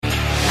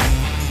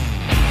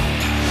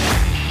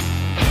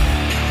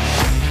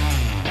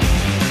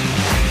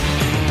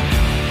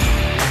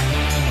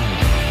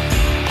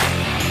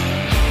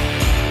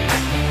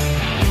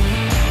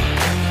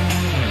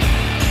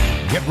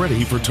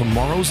ready for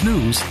tomorrow's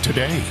news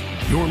today.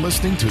 You're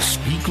listening to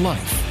Speak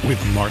Life with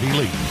Marty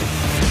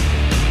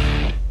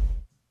Layton.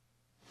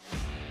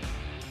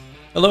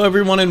 Hello,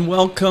 everyone, and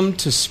welcome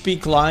to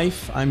Speak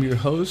Life. I'm your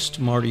host,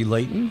 Marty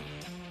Layton,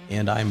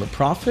 and I'm a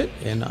prophet,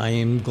 and I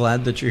am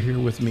glad that you're here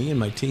with me and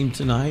my team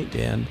tonight.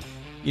 And,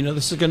 you know,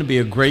 this is going to be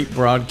a great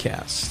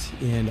broadcast,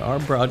 and our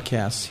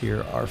broadcasts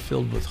here are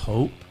filled with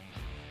hope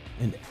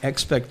and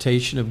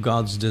expectation of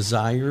God's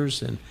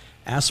desires and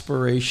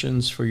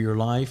aspirations for your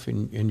life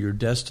and your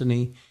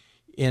destiny.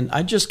 And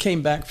I just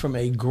came back from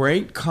a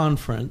great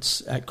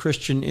conference at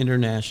Christian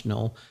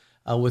International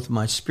with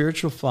my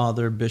spiritual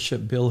father,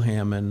 Bishop Bill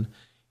Hammond.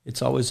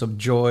 It's always a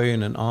joy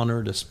and an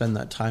honor to spend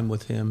that time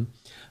with him.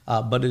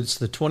 But it's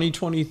the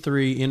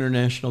 2023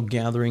 International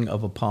Gathering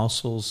of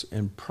Apostles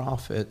and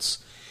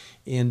Prophets.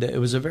 And it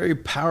was a very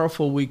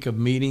powerful week of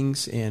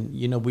meetings. And,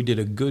 you know, we did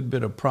a good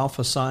bit of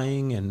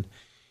prophesying and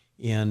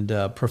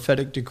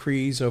prophetic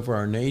decrees over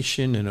our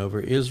nation and over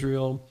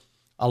Israel.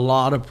 A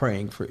lot of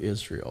praying for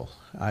Israel.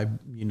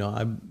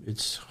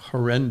 It's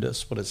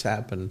horrendous what has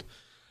happened,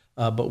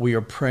 but we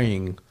are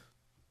praying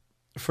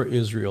for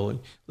Israel.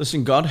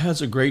 Listen, God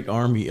has a great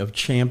army of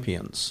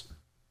champions,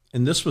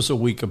 and this was a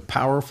week of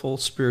powerful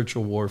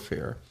spiritual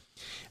warfare,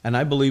 and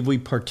I believe we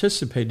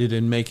participated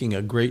in making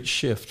a great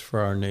shift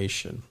for our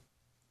nation.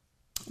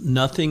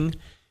 Nothing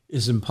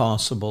is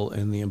impossible,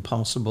 and the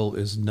impossible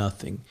is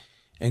nothing.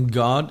 And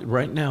God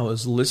right now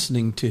is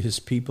listening to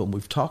his people.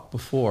 We've talked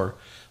before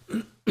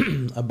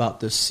about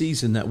this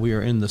season that we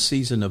are in, the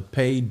season of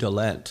Peh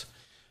Dalet,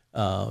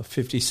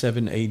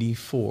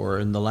 5784,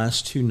 and the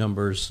last two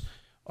numbers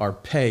are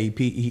Peh,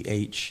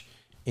 P-E-H,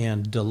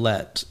 and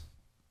Dalet,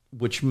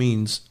 which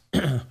means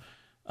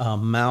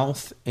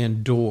mouth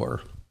and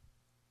door.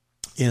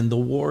 And the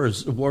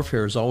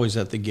warfare is always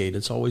at the gate.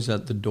 It's always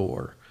at the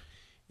door.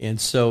 And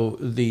so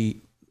the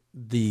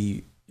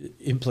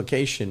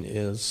implication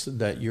is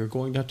that you're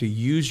going to have to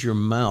use your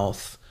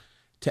mouth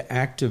to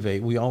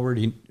activate. We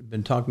already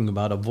been talking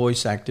about a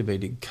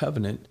voice-activated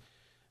covenant,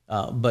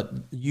 but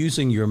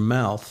using your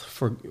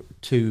mouth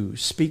to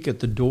speak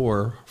at the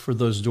door for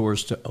those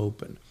doors to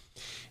open,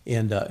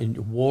 and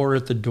war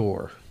at the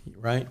door,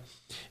 right?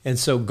 And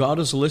so God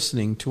is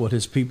listening to what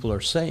his people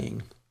are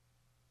saying.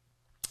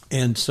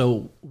 And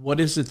so what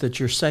is it that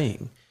you're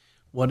saying?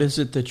 What is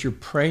it that you're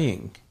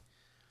praying?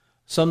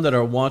 Some that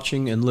are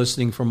watching and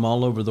listening from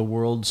all over the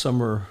world,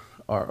 some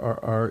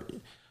are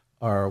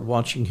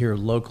watching here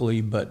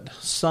locally, but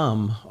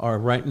some are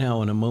right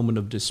now in a moment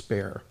of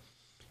despair.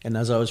 And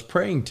as I was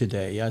praying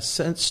today, I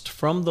sensed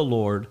from the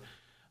Lord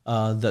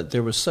that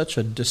there was such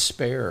a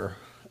despair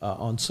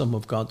on some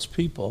of God's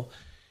people.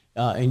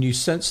 And you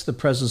sense the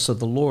presence of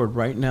the Lord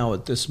right now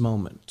at this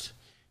moment.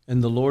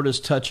 And the Lord is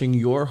touching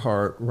your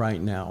heart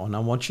right now. And I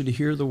want you to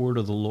hear the word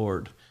of the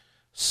Lord.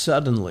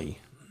 Suddenly,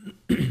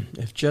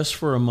 if just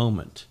for a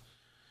moment,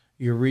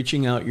 you're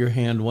reaching out your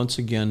hand once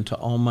again to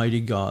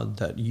Almighty God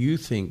that you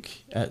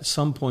think at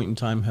some point in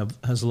time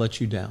has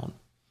let you down,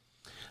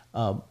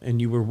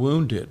 and you were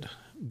wounded,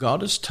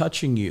 God is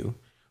touching you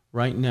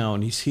right now,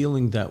 and he's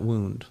healing that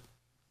wound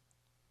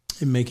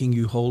and making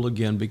you whole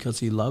again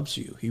because he loves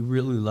you. He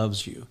really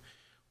loves you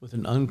with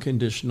an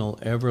unconditional,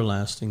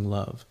 everlasting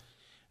love.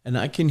 And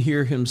I can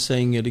hear him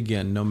saying it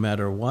again, no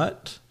matter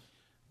what,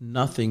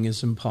 nothing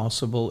is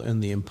impossible,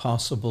 and the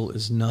impossible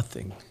is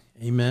nothing.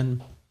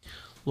 Amen.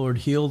 Lord,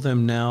 heal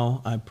them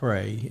now, I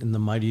pray, in the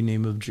mighty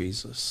name of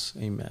Jesus.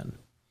 Amen.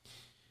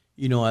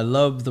 You know, I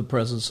love the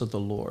presence of the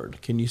Lord.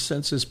 Can you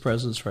sense his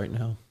presence right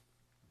now?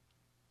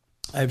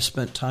 I've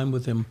spent time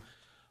with him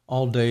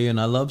all day, and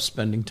I love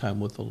spending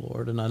time with the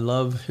Lord, and I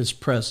love his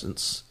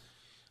presence.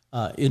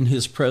 In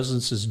his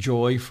presence is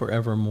joy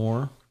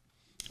forevermore.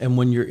 And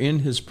when you're in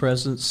his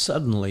presence,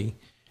 suddenly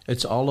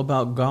it's all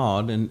about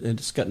God, and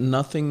it's got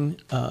nothing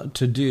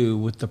to do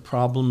with the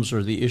problems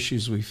or the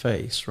issues we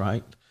face,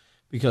 right?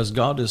 Because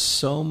God is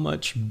so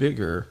much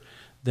bigger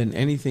than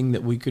anything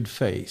that we could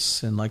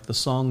face. And like the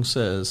song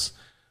says,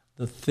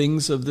 the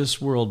things of this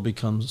world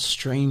become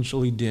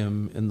strangely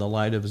dim in the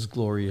light of his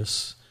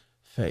glorious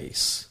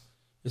face.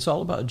 It's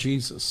all about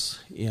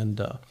Jesus.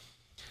 And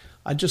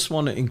I just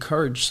want to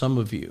encourage some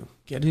of you,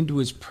 get into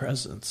his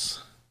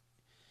presence.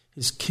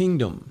 His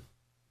kingdom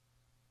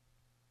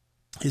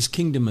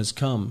has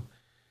come,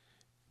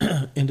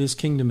 and his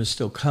kingdom is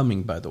still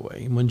coming, by the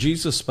way. And when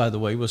Jesus, by the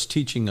way, was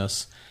teaching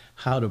us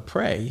how to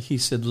pray, he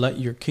said, let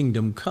your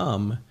kingdom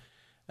come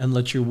and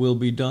let your will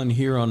be done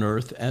here on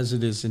earth as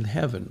it is in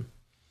heaven.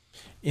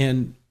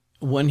 And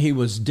when he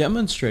was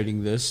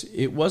demonstrating this,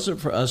 it wasn't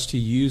for us to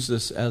use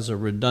this as a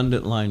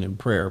redundant line in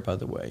prayer, by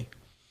the way.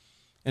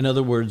 In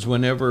other words,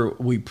 whenever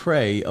we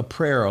pray a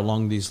prayer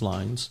along these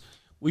lines,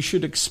 we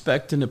should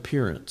expect an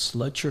appearance.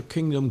 Let your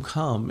kingdom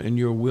come and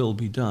your will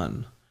be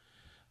done.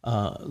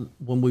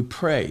 When we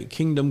pray,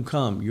 kingdom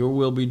come, your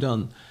will be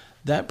done,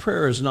 that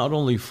prayer is not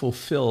only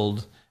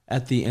fulfilled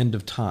at the end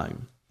of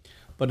time,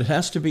 but it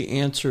has to be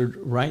answered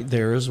right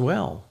there as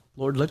well.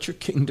 Lord, let your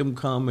kingdom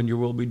come and your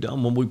will be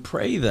done. When we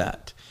pray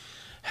that,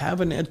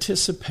 have an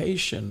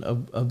anticipation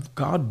of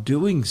God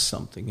doing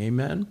something.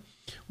 Amen?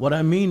 What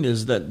I mean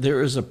is that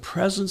there is a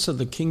presence of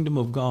the kingdom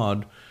of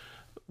God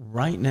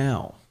right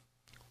now.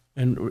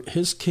 And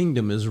his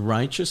kingdom is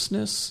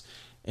righteousness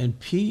and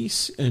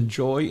peace and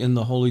joy in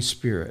the Holy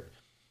Spirit.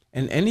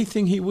 And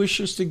anything he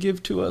wishes to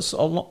give to us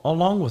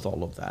along with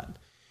all of that.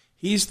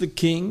 He's the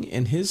king,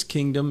 and his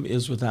kingdom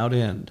is without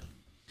end.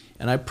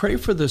 And I pray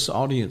for this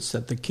audience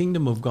that the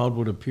kingdom of God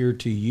would appear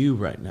to you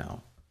right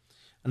now.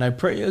 And I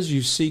pray as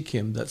you seek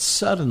him that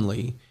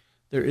suddenly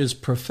there is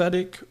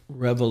prophetic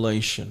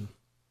revelation.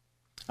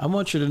 I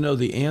want you to know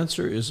the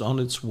answer is on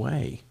its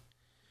way.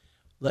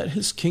 Let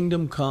his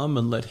kingdom come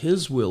and let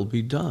his will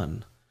be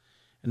done.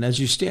 And as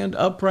you stand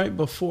upright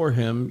before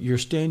him, you're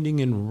standing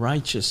in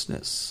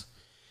righteousness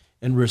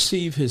and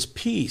receive his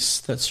peace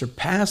that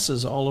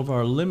surpasses all of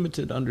our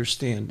limited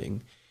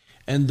understanding.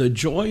 And the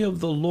joy of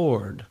the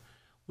Lord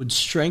would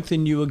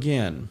strengthen you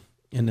again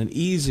in an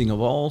easing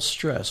of all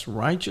stress,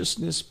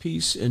 righteousness,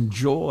 peace, and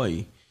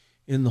joy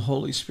in the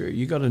Holy Spirit.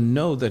 You got to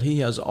know that he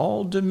has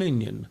all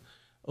dominion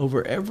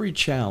over every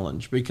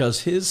challenge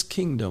because his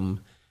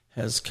kingdom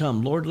has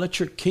come. Lord, let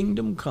your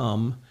kingdom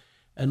come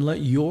and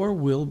let your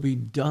will be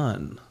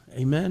done.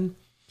 Amen.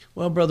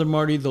 Well, Brother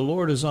Marty, the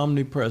Lord is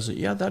omnipresent.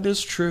 Yeah, that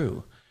is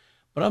true.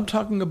 But I'm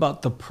talking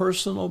about the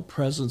personal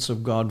presence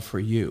of God for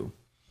you.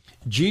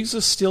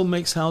 Jesus still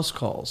makes house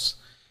calls,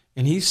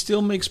 and he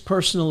still makes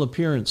personal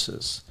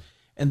appearances.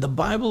 And the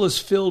Bible is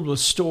filled with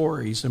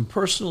stories and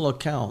personal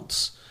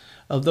accounts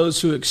of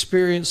those who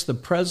experience the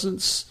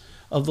presence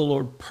of the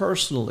Lord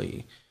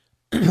personally,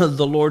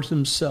 the Lord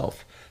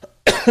himself,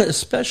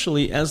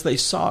 especially as they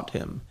sought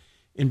him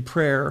in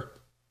prayer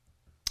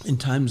in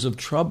times of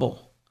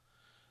trouble.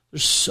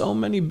 There's so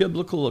many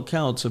biblical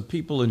accounts of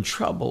people in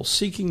trouble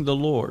seeking the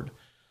Lord,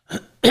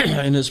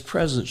 and his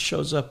presence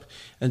shows up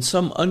in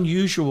some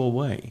unusual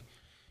way.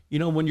 You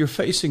know, when you're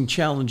facing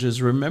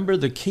challenges, remember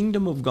the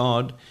kingdom of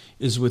God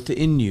is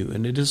within you,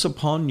 and it is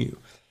upon you.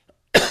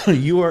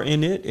 You are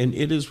in it, and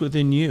it is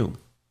within you,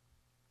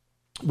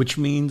 which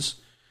means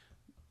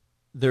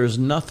there is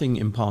nothing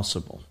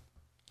impossible.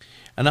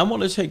 And I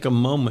want to take a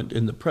moment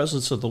in the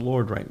presence of the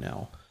Lord right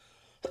now.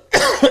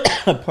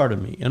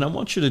 Pardon me. And I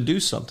want you to do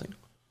something.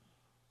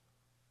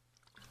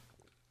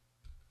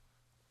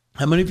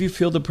 How many of you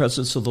feel the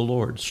presence of the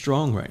Lord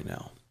strong right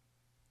now?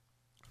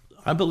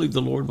 I believe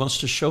the Lord wants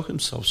to show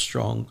himself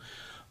strong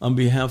on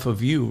behalf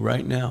of you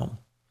right now.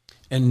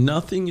 And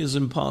nothing is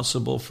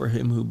impossible for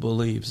him who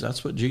believes.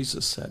 That's what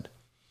Jesus said.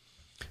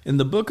 In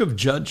the book of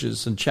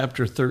Judges, in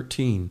chapter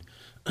 13,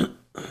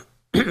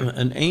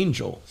 an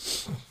angel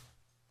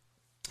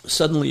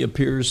suddenly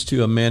appears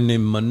to a man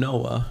named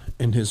Manoah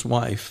and his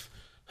wife.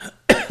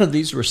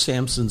 These were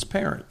Samson's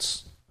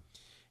parents.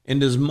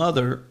 And his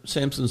mother,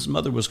 Samson's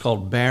mother, was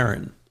called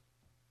barren.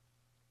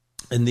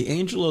 And the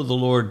angel of the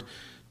Lord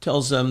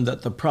tells them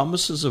that the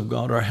promises of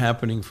God are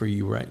happening for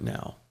you right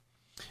now.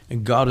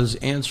 And God is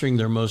answering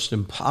their most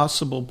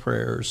impossible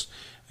prayers.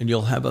 And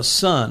you'll have a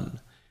son,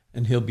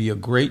 and he'll be a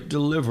great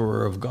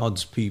deliverer of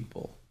God's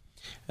people.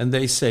 And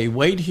they say,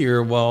 wait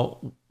here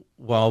while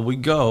we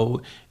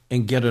go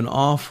and get an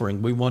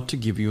offering. We want to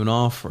give you an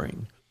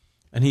offering.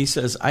 And he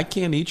says, I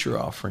can't eat your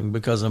offering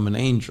because I'm an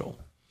angel.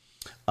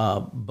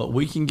 But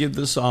we can give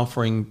this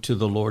offering to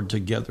the Lord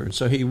together. And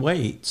so he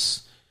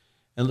waits.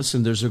 And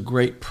listen, there's a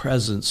great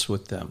presence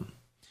with them.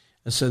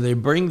 And so they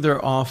bring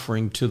their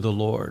offering to the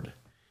Lord,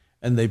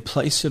 and they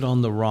place it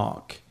on the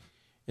rock.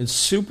 And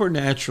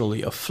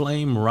supernaturally, a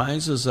flame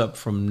rises up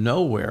from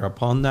nowhere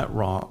upon that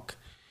rock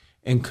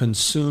and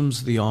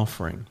consumes the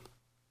offering.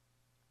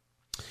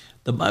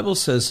 The Bible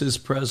says his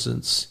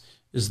presence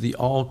is the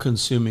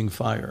all-consuming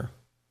fire.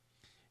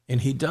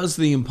 And he does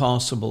the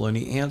impossible, and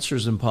he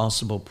answers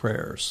impossible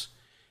prayers.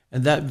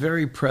 And that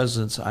very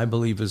presence, I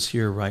believe, is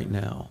here right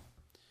now.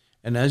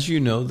 And as you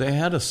know, they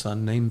had a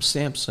son named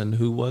Samson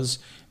who was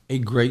a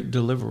great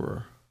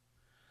deliverer.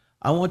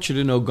 I want you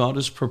to know God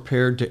is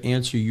prepared to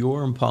answer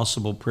your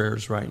impossible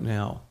prayers right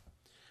now.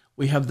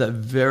 We have that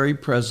very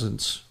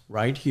presence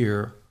right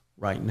here,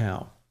 right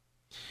now.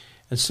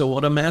 And so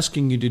what I'm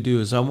asking you to do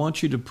is I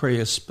want you to pray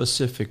a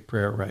specific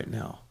prayer right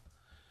now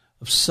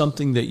of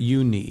something that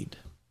you need.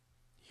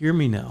 Hear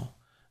me now.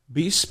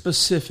 Be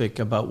specific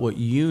about what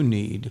you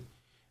need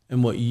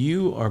and what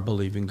you are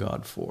believing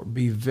God for.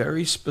 Be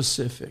very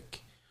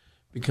specific,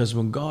 because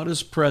when God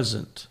is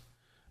present,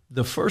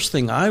 the first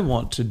thing I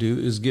want to do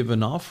is give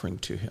an offering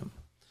to him,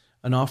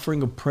 an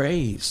offering of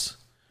praise,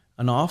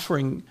 an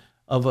offering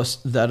of us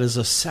that is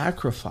a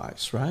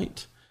sacrifice,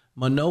 right?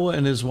 Manoah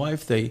and his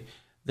wife, they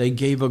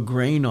gave a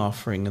grain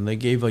offering, and they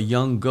gave a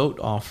young goat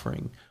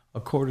offering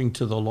according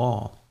to the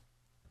law.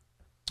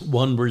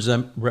 One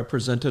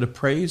represented a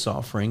praise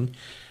offering,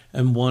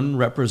 and one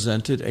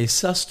represented a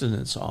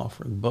sustenance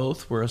offering.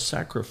 Both were a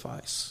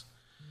sacrifice.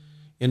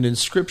 And in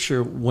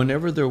Scripture,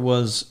 whenever there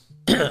was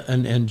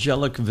an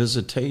angelic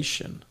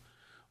visitation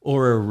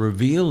or a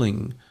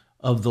revealing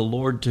of the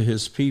Lord to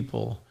his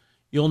people,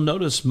 you'll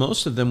notice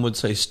most of them would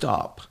say,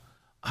 stop.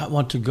 I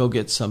want to go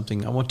get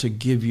something. I want to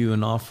give you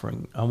an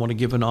offering. I want to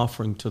give an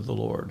offering to the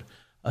Lord,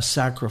 a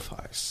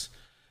sacrifice,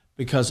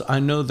 because I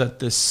know that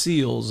this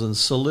seals and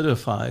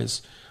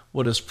solidifies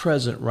what is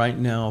present right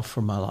now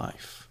for my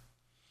life.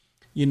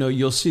 You know,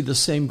 you'll see the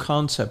same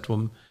concept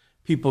when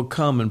people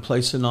come and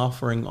place an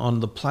offering on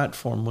the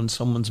platform when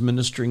someone's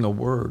ministering a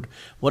word.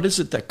 What is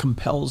it that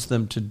compels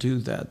them to do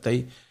that?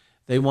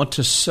 They want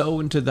to sow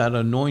into that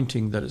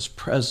anointing that is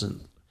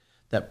present,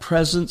 that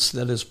presence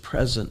that is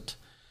present.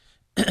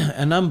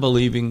 And I'm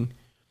believing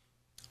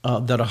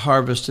that a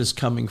harvest is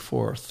coming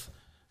forth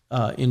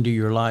into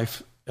your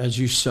life as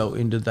you sow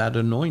into that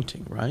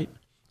anointing, right?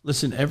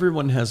 Listen,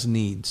 everyone has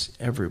needs,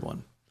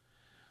 everyone.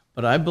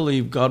 But I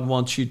believe God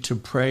wants you to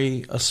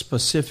pray a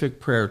specific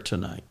prayer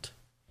tonight.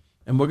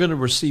 And we're going to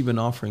receive an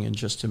offering in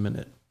just a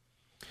minute.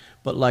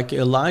 But like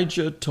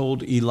Elijah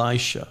told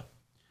Elisha,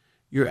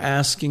 you're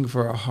asking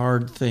for a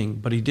hard thing,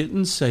 but he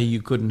didn't say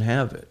you couldn't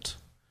have it.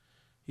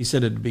 He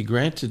said it'd be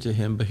granted to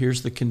him, but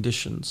here's the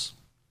conditions.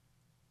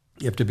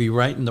 You have to be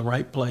right in the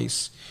right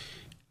place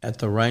at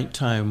the right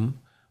time.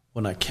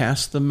 When I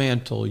cast the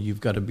mantle,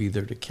 you've got to be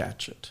there to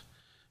catch it.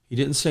 He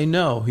didn't say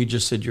no. He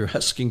just said, you're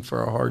asking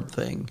for a hard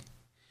thing.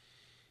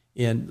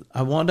 And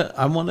I want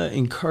to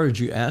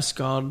encourage you, ask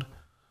God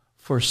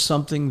for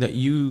something that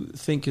you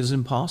think is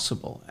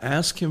impossible.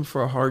 Ask him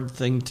for a hard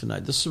thing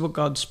tonight. This is what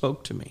God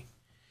spoke to me.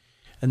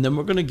 And then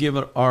we're going to give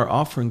our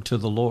offering to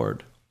the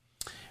Lord.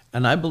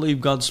 And I believe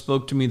God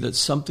spoke to me that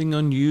something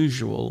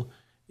unusual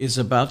is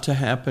about to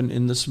happen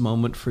in this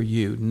moment for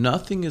you.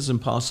 Nothing is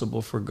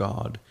impossible for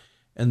God,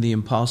 and the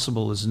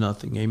impossible is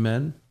nothing.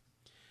 Amen?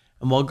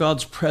 And while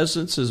God's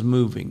presence is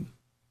moving,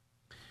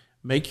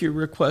 make your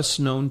requests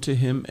known to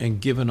him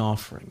and give an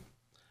offering.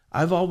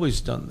 I've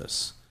always done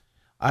this.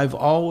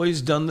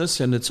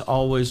 And it's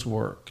always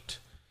worked.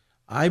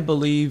 I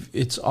believe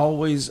it's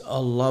always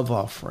a love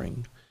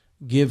offering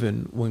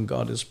given when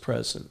God is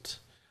present.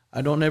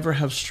 I don't ever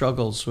have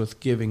struggles with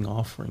giving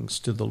offerings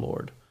to the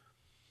Lord.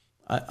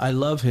 I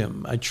love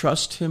him. I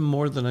trust him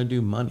more than I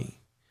do money.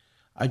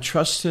 I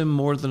trust him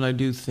more than I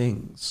do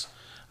things.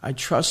 I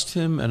trust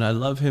him and I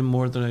love him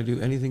more than I do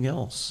anything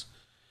else.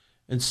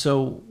 And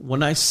so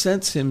when I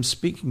sense him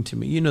speaking to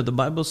me, you know, the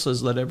Bible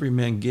says, let every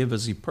man give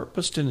as he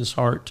purposed in his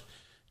heart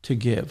to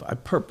give. I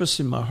purpose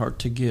in my heart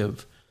to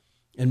give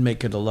and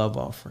make it a love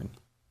offering.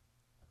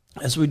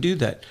 As we do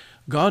that,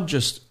 God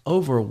just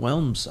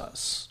overwhelms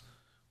us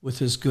with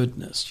his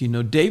goodness. You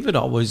know, David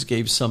always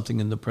gave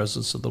something in the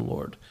presence of the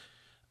Lord.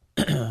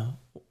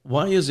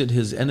 Why is it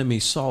his enemy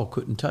Saul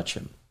couldn't touch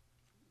him?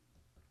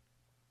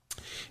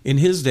 In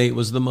his day, it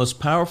was the most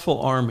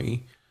powerful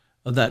army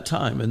of that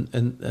time,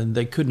 and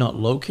they could not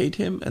locate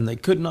him, and they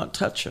could not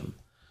touch him.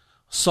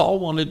 Saul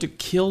wanted to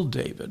kill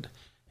David.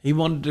 He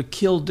wanted to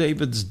kill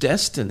David's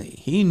destiny.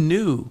 He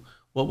knew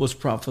what was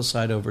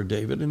prophesied over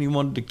David, and he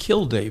wanted to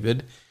kill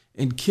David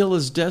and kill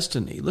his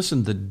destiny.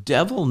 Listen, the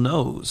devil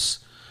knows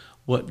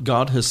what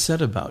God has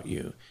said about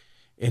you.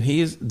 And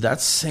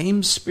that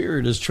same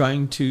spirit is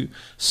trying to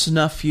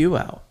snuff you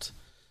out.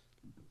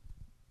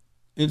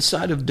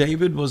 Inside of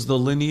David was the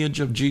lineage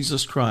of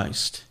Jesus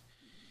Christ.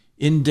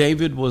 In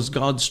David was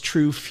God's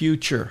true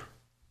future.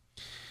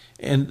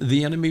 And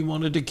the enemy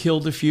wanted to kill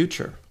the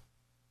future.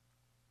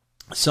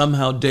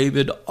 Somehow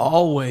David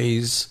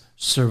always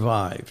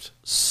survived.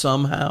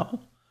 Somehow?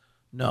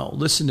 No,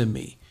 listen to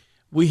me.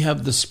 We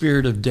have the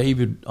spirit of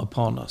David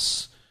upon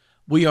us.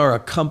 We are a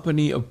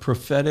company of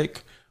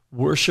prophetic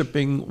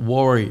worshiping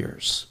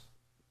warriors.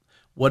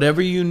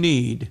 Whatever you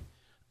need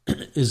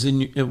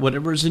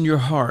whatever is in your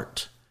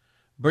heart,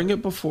 bring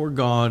it before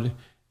God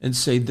and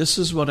say, this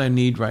is what I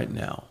need right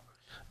now.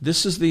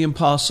 This is the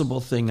impossible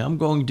thing. I'm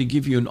going to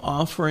give you an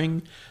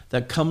offering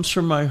that comes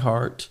from my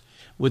heart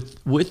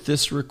with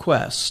this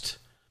request,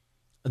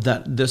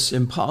 that this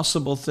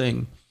impossible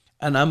thing,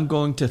 and I'm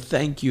going to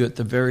thank you at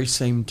the very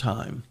same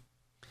time.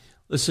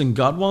 Listen,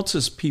 God wants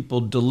his people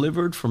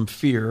delivered from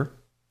fear,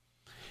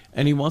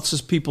 and he wants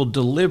his people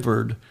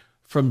delivered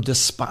from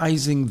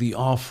despising the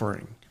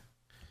offering.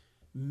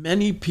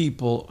 Many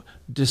people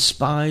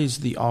despise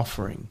the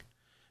offering.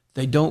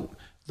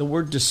 The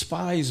word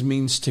despise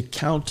means to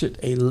count it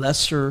a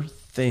lesser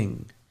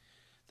thing.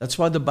 That's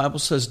why the Bible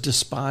says,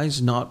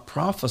 despise not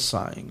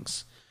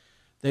prophesyings.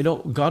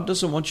 God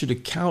doesn't want you to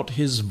count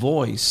his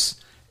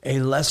voice a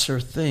lesser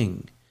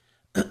thing.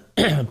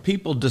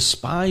 People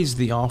despise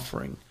the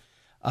offering.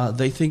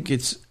 They think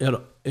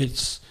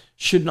it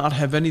should not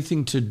have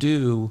anything to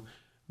do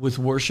with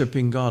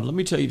worshiping God. Let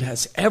me tell you, it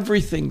has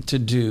everything to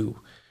do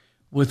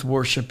with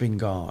worshiping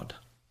God.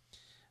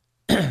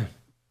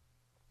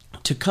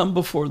 To come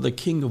before the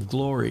King of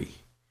Glory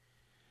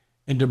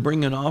and to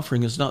bring an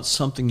offering is not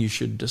something you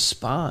should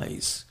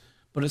despise,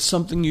 but it's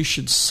something you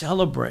should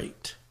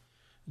celebrate.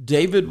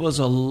 David was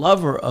a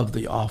lover of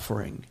the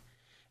offering,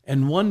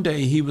 and one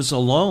day he was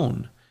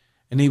alone,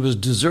 and he was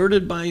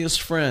deserted by his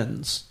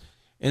friends,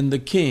 and the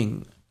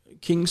King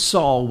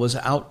Saul, was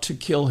out to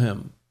kill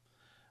him.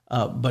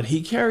 But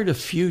he carried a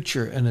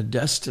future and a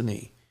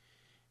destiny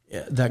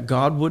that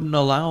God wouldn't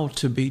allow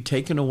to be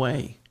taken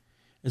away.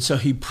 And so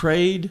he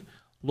prayed,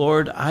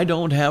 Lord, I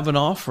don't have an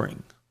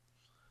offering.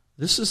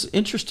 This is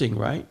interesting,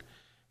 right?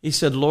 He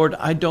said, Lord,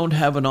 I don't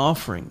have an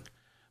offering,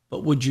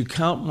 but would you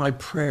count my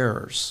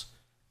prayers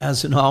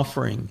as an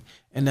offering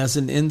and as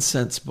an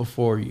incense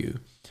before you,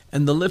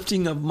 and the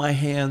lifting of my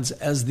hands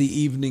as the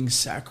evening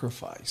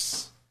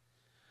sacrifice?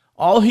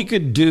 All he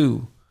could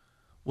do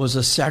was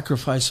a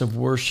sacrifice of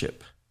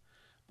worship.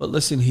 But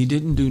listen, he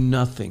didn't do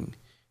nothing.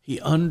 He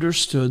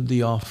understood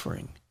the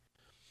offering.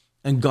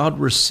 And God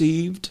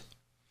received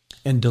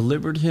and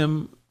delivered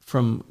him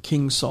from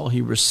King Saul.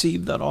 He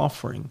received that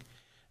offering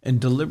and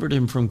delivered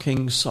him from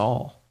King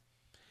Saul.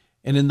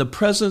 And in the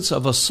presence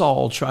of a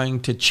Saul trying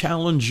to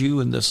challenge you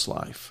in this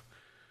life,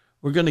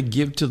 we're going to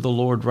give to the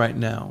Lord right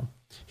now.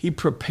 He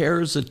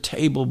prepares a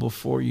table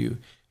before you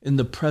in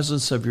the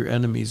presence of your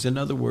enemies. In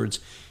other words,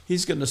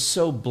 he's going to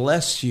so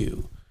bless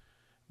you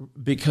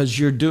because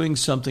you're doing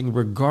something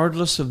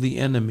regardless of the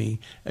enemy,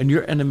 and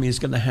your enemy is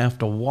going to have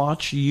to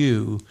watch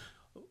you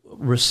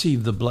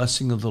receive the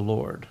blessing of the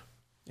Lord.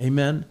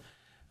 Amen?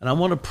 And I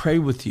want to pray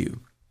with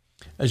you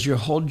as you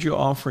hold your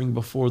offering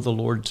before the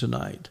Lord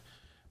tonight.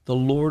 The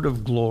Lord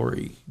of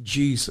glory,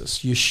 Jesus,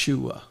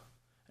 Yeshua.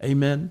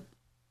 Amen?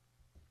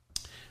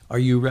 Are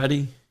you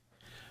ready?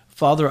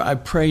 Father, I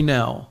pray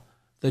now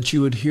that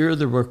you would hear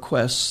the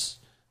requests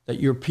that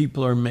your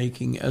people are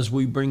making as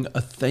we bring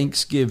a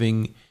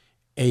thanksgiving,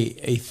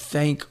 a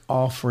thank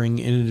offering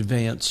in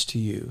advance to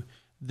you.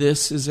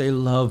 This is a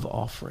love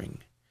offering.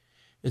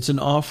 It's an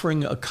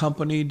offering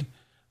accompanied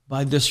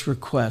by this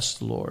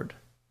request, Lord.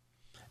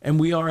 And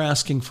we are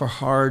asking for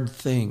hard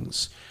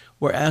things.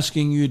 We're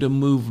asking you to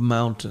move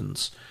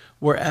mountains.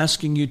 We're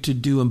asking you to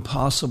do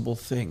impossible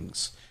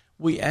things.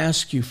 We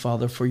ask you,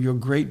 Father, for your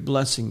great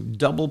blessing,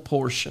 double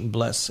portion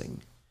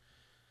blessing.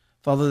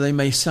 Father, they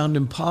may sound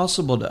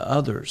impossible to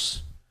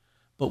others,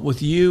 but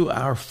with you,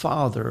 our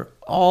Father,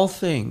 all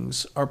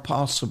things are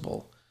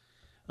possible.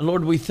 And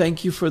Lord, we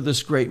thank you for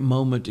this great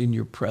moment in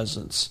your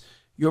presence.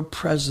 Your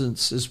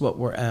presence is what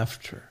we're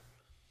after.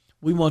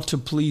 We want to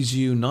please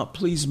you, not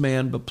please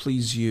man, but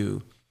please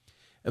you.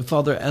 And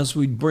Father, as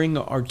we bring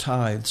our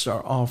tithes,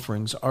 our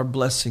offerings, our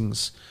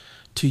blessings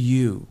to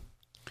you,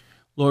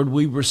 Lord,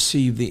 we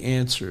receive the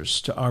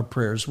answers to our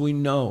prayers. We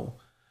know,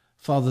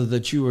 Father,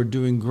 that you are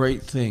doing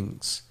great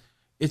things.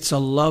 It's a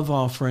love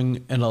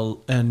offering,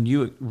 and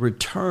you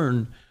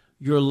return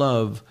your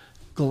love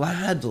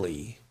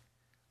gladly,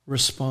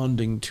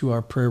 responding to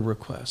our prayer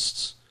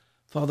requests.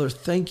 Father,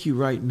 thank you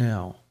right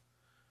now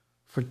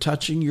for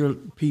touching your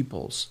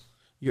people's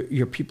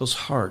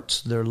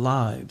hearts, their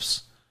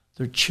lives,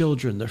 their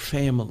children, their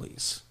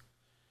families.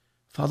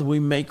 Father, we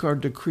make our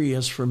decree,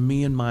 as for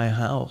me and my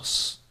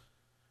house,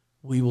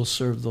 we will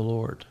serve the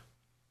Lord.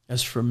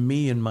 As for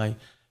me and my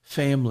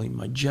family,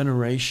 my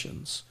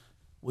generations,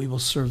 we will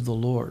serve the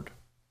Lord.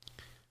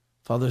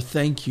 Father,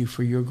 thank you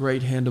for your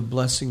great hand of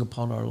blessing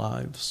upon our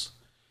lives.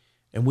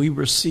 And we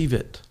receive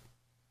it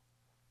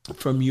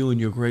from you in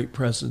your great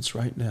presence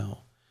right now.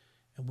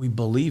 And we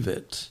believe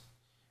it,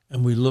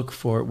 and we look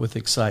for it with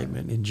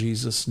excitement. In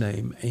Jesus'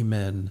 name,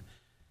 amen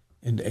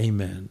and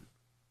amen.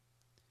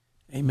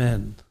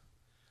 Amen.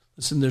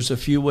 Listen, there's a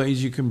few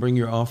ways you can bring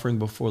your offering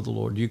before the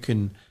Lord. You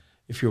can,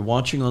 if you're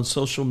watching on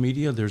social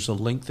media, there's a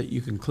link that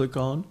you can click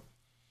on,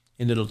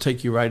 and it'll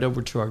take you right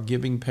over to our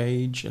giving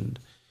page, and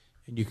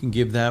you can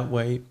give that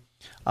way.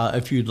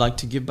 If you'd like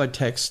to give by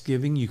text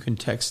giving, you can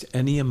text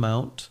any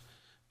amount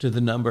to the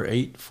number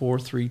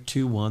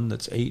 84321.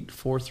 That's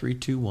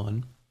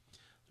 84321.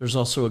 There's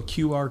also a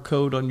QR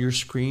code on your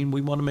screen.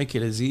 We want to make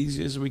it as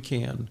easy as we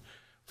can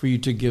for you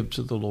to give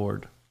to the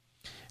Lord.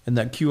 And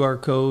that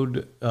QR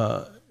code,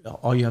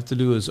 all you have to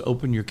do is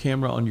open your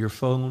camera on your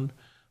phone,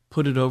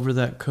 put it over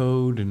that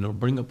code, and it'll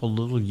bring up a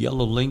little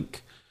yellow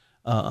link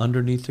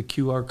underneath the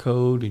QR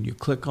code, and you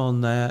click on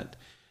that,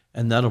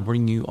 and that'll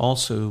bring you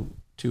also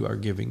to our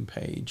giving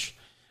page.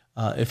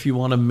 If you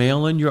want to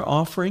mail in your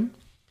offering,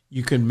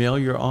 you can mail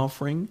your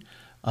offering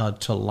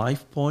to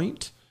Life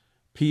Point,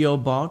 P.O.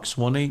 Box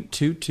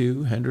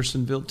 1822,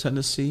 Hendersonville,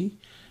 Tennessee,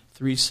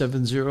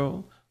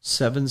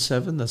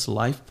 37077. That's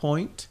Life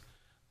Point,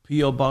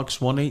 P.O.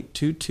 Box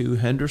 1822,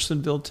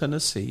 Hendersonville,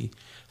 Tennessee,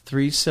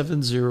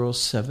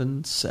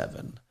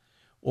 37077.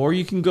 Or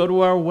you can go to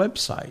our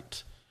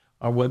website.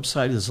 Our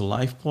website is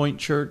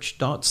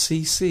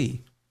lifepointchurch.cc.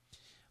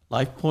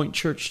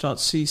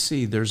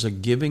 lifepointchurch.cc. There's a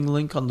giving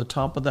link on the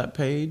top of that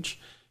page.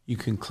 You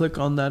can click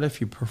on that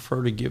if you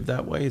prefer to give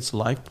that way. It's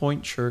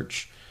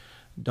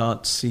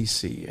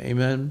lifepointchurch.cc.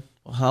 Amen.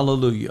 Well,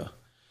 hallelujah.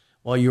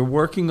 While you're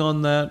working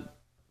on that,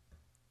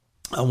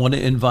 I want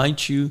to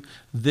invite you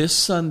this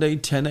Sunday,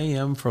 10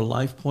 a.m. for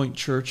Life Point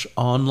Church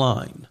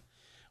online.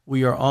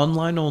 We are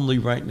online only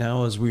right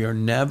now as we are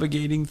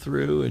navigating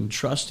through and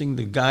trusting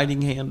the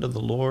guiding hand of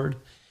the Lord.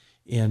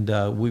 And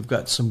we've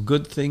got some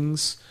good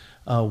things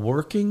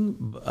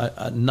working.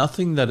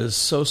 Nothing that is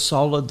so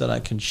solid that I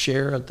can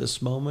share at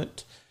this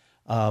moment.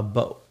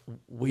 But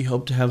we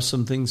hope to have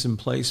some things in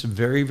place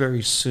very,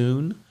 very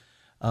soon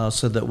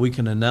so that we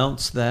can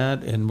announce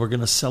that. And we're going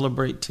to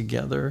celebrate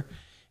together.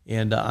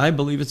 And I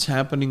believe it's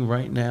happening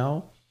right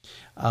now.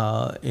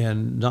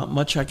 And not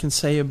much I can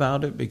say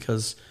about it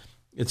because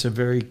it's a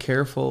very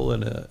careful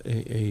and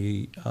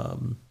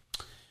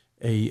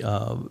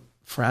a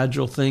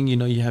fragile thing. You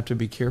know, you have to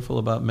be careful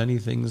about many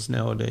things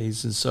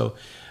nowadays. And so,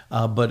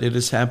 but it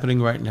is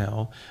happening right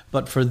now.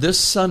 But for this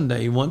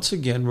Sunday, once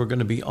again, we're going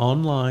to be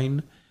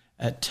online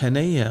at 10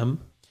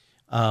 a.m.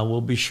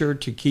 We'll be sure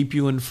to keep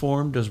you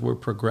informed as we're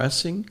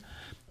progressing.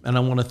 And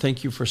I want to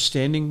thank you for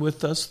standing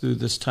with us through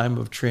this time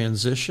of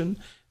transition.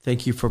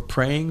 Thank you for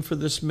praying for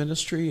this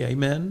ministry.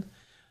 Amen.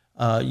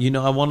 I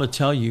want to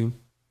tell you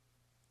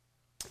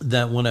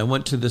that when I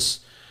went to this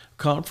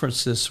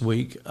conference this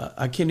week,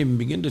 I can't even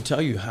begin to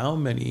tell you how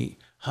many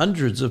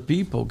hundreds of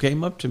people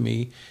came up to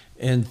me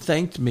and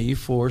thanked me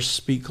for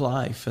Speak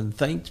Life and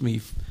thanked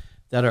me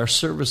that our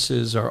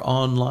services are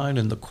online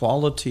and the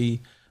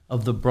quality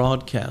of the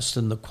broadcast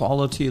and the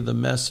quality of the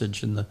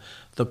message and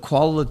the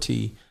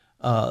quality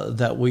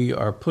that we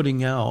are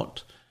putting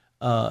out.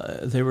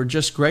 They were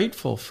just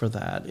grateful for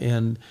that.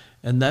 And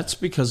that's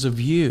because of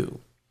you.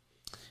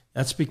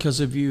 That's because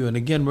of you. And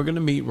again, we're going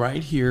to meet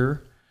right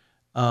here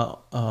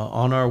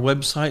on our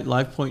website,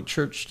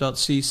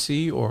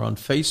 lifepointchurch.cc, or on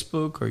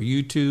Facebook or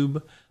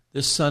YouTube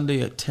this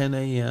Sunday at 10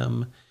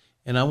 a.m.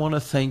 And I want to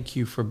thank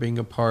you for being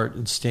a part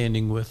and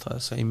standing with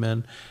us.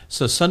 Amen.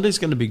 So Sunday's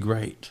going to be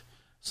great.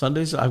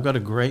 Sundays, I've got a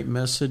great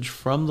message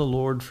from the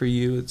Lord for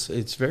you.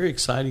 It's very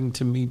exciting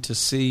to me to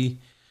see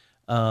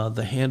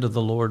the hand of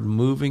the Lord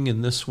moving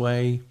in this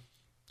way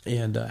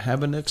and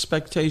have an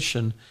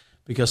expectation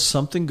because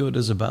something good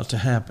is about to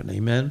happen.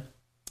 Amen.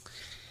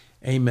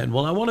 Amen.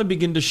 Well, I want to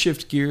begin to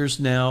shift gears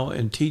now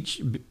and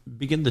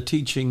begin the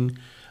teaching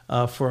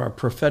for our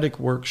prophetic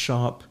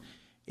workshop.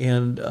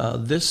 And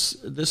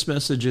this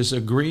message is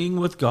Agreeing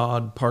with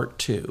God, Part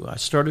 2. I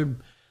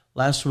started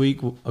last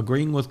week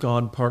Agreeing with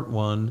God, Part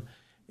 1.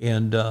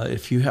 And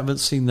if you haven't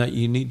seen that,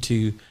 you need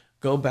to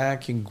go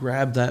back and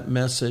grab that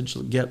message.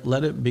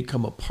 Let it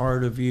become a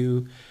part of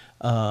you.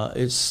 God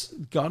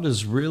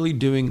is really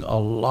doing a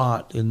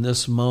lot in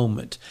this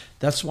moment.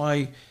 That's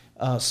why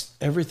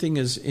everything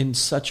is in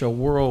such a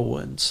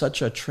whirlwind,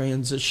 such a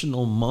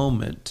transitional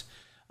moment.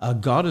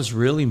 God is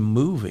really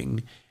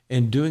moving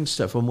and doing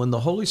stuff. And when the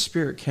Holy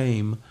Spirit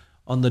came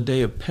on the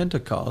day of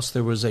Pentecost,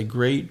 there was a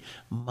great,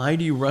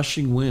 mighty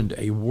rushing wind,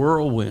 a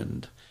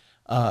whirlwind.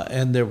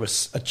 And there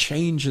was a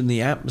change in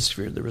the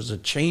atmosphere. There was a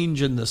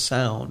change in the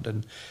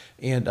sound,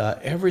 and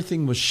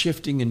everything was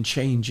shifting and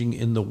changing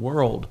in the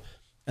world.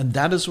 And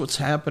that is what's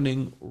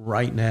happening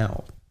right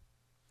now.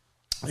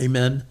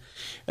 Amen.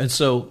 And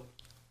so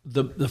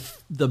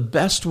the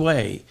best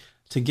way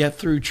to get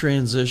through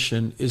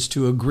transition is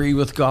to agree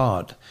with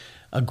God,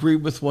 agree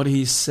with what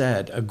He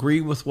said,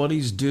 agree with what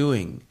He's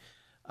doing.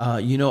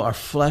 Our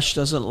flesh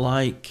doesn't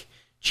like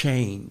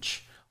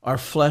change. Our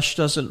flesh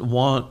doesn't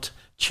want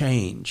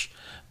change.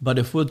 But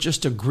if we'll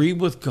just agree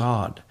with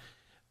God,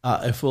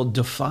 if we'll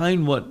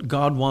define what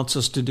God wants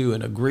us to do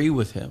and agree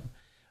with Him,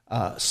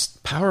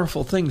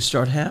 powerful things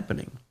start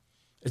happening.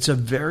 It's a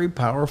very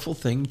powerful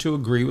thing to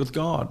agree with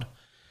God.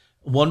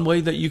 One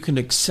way that you can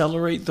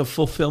accelerate the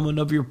fulfillment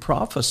of your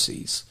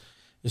prophecies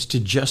is to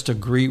just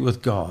agree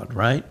with God,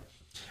 right?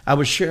 I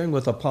was sharing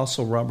with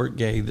Apostle Robert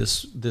Gay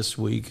this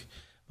week,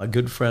 my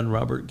good friend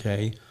Robert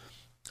Gay.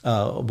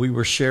 We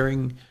were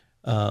sharing,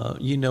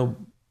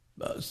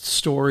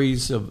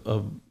 stories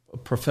of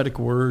prophetic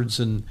words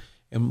and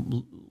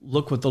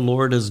look what the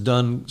Lord has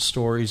done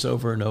stories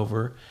over and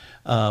over.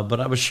 But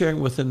I was sharing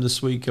with him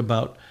this week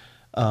about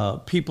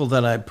people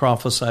that I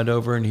prophesied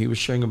over, and he was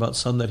sharing about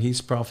some that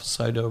he's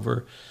prophesied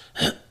over.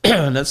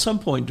 And at some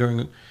point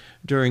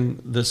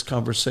during this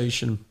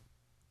conversation,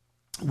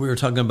 we were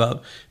talking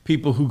about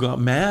people who got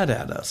mad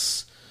at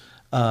us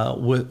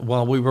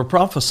while we were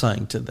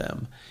prophesying to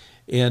them.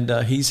 And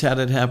he's had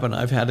it happen.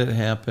 I've had it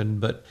happen.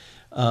 But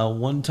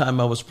one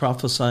time I was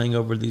prophesying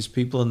over these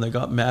people, and they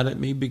got mad at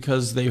me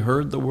because they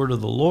heard the word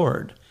of the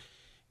Lord.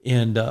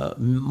 And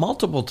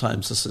multiple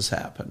times this has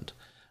happened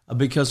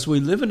because we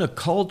live in a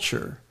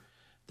culture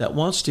that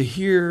wants to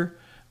hear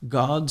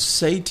God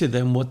say to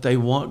them what they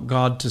want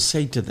God to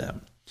say to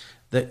them.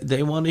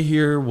 They want to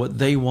hear what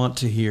they want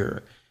to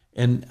hear.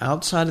 And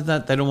outside of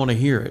that, they don't want to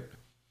hear it.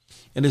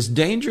 And it's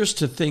dangerous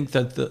to think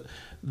that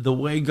the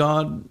way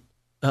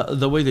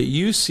that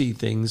you see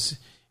things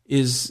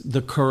is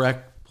the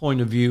correct point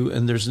of view,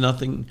 and there's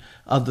nothing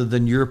other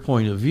than your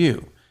point of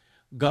view.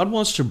 God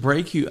wants to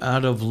break you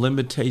out of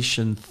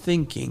limitation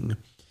thinking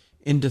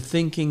into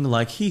thinking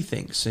like He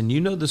thinks. And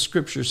the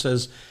scripture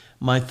says,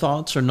 my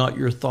thoughts are not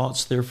your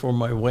thoughts, therefore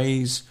my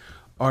ways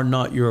are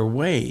not your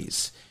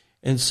ways.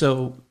 And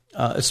so,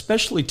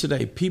 especially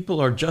today, people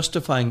are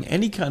justifying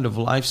any kind of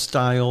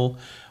lifestyle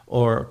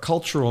or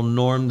cultural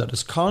norm that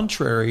is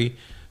contrary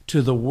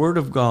to the Word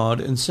of God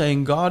and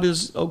saying God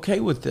is okay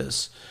with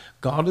this.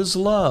 God is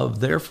love,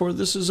 therefore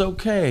this is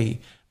okay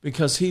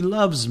because He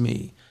loves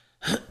me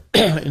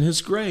in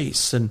His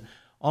grace and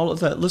all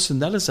of that. Listen,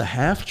 that is a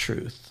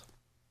half-truth.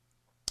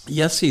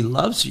 Yes, He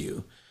loves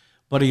you,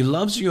 but He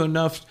loves you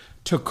enough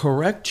to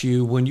correct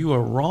you when you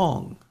are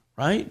wrong,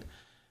 right?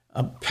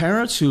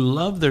 Parents who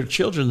love their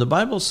children, the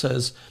Bible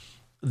says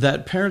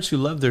that parents who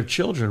love their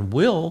children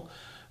will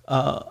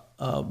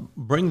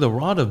bring the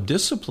rod of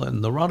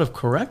discipline, the rod of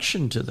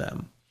correction to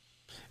them.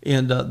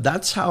 And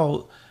that's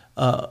how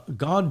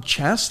God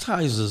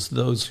chastises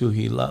those who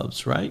he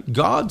loves, right?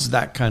 God's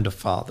that kind of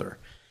father.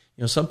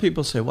 You know, some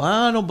people say, well,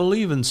 I don't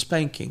believe in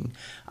spanking.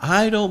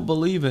 I don't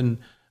believe in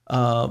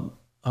a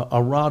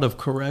rod of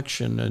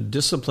correction and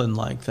discipline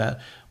like that.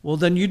 Well,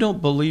 then you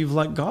don't believe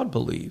like God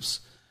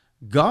believes.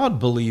 God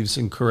believes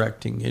in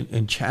correcting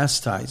and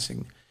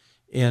chastising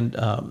and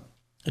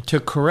to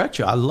correct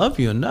you. I love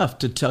you enough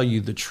to tell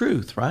you the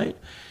truth, right?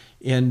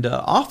 And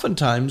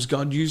oftentimes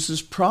God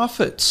uses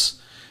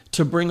prophets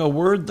to bring a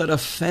word that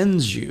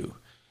offends you.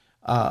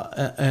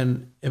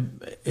 And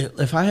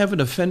if I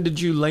haven't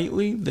offended you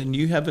lately, then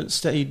you haven't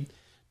stayed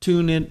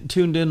tuned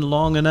in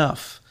long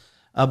enough.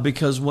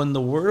 Because when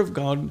the word of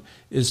God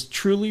is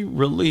truly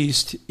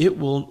released, it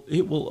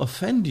will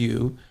offend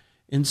you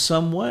in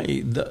some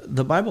way.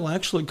 The Bible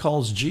actually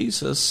calls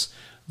Jesus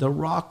the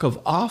rock of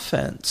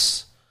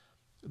offense.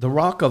 The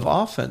rock of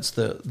offense,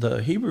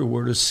 the Hebrew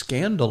word is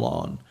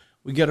scandalon.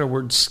 We get our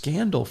word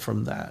scandal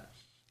from that.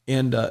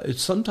 And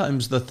it's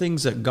sometimes the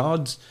things that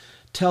God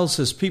tells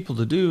his people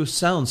to do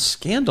sounds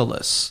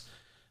scandalous.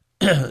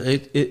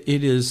 It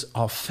is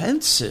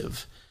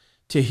offensive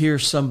to hear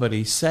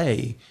somebody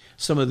say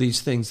some of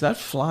these things. That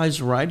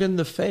flies right in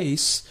the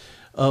face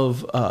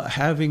of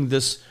having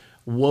this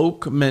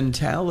woke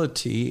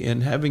mentality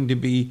and having to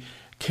be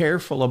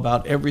careful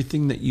about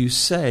everything that you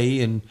say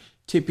and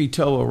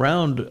tippy-toe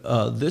around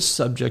this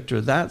subject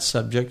or that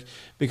subject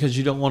because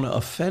you don't want to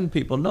offend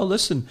people. No,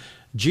 listen,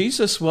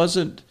 Jesus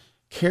wasn't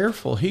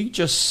careful. He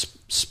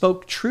just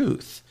spoke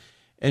truth.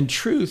 And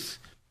truth,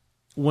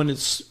 when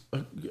it's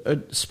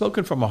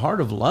spoken from a heart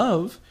of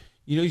love,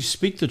 you know, you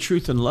speak the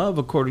truth in love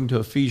according to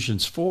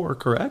Ephesians 4,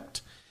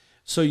 correct?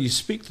 So you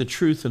speak the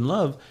truth in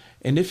love,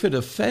 and if it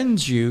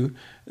offends you,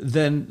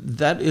 then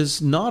that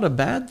is not a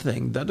bad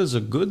thing. That is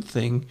a good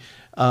thing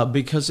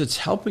because it's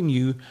helping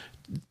you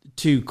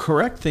to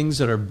correct things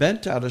that are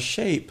bent out of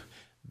shape,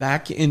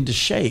 back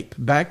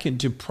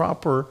into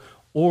proper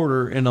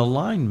order and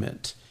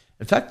alignment.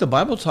 In fact, the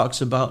Bible talks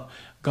about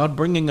God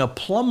bringing a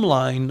plumb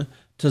line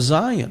to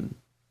Zion,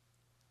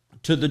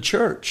 to the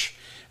church.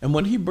 And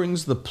when he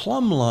brings the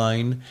plumb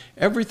line,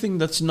 everything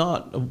that's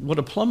not, what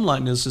a plumb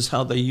line is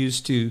how they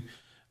used to,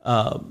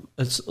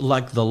 it's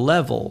like the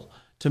level,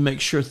 to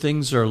make sure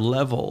things are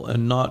level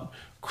and not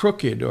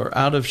crooked or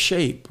out of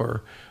shape,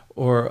 or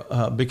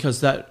because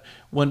that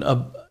when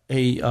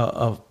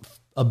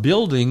a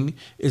building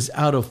is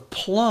out of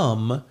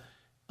plumb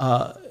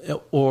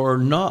or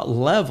not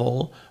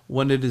level,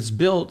 when it is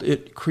built,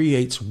 it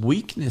creates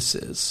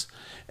weaknesses.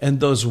 And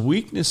those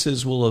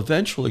weaknesses will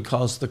eventually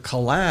cause the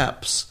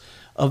collapse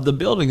of the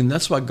building. And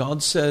that's why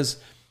God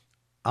says,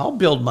 I'll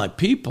build my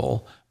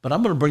people, but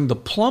I'm going to bring the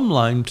plumb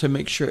line to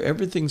make sure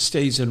everything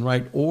stays in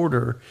right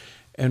order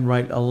and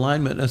right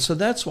alignment. And so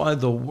that's why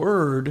the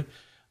word,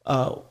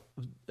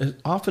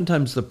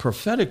 oftentimes the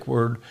prophetic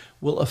word,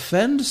 will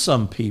offend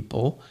some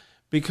people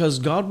because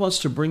God wants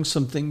to bring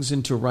some things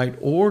into right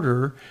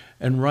order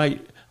and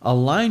right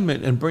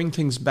alignment and bring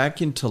things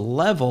back into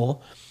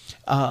level.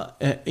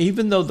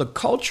 Even though the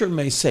culture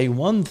may say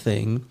one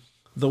thing,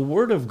 the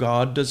Word of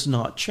God does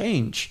not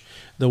change.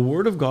 The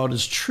Word of God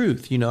is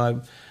truth. You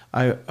know,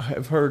 I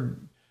have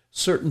heard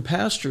certain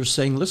pastors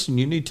saying, listen,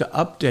 you need to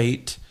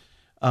update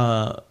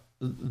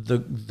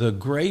the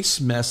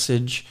grace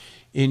message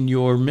in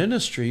your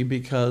ministry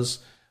because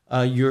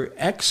you're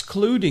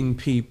excluding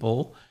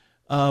people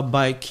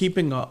by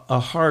keeping a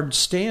hard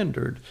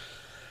standard.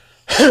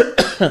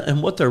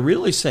 And what they're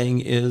really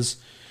saying is,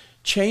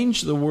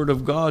 change the Word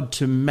of God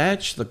to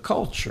match the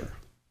culture.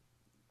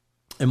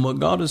 And what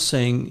God is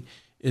saying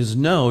is,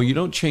 no, you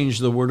don't change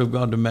the Word of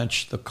God to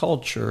match the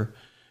culture.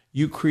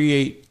 You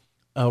create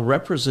a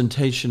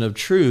representation of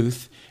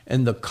truth,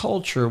 and the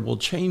culture will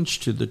change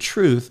to the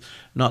truth,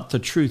 not the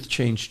truth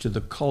change to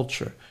the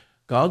culture.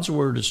 God's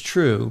Word is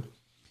true.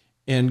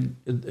 And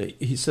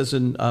he says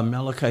in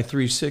Malachi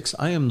 3:6,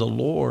 I am the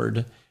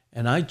Lord,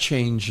 and I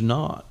change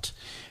not.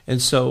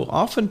 And so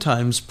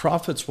oftentimes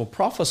prophets will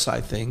prophesy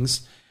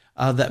things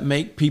that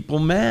make people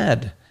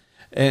mad,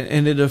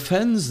 and it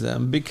offends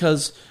them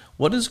because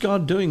what is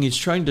God doing? He's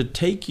trying to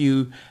take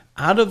you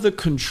out of the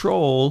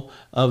control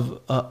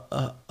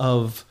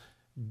of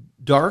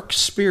dark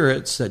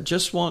spirits that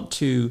just want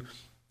to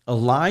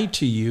lie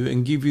to you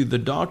and give you the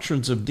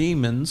doctrines of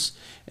demons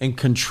and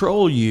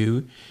control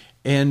you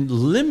and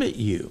limit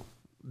you.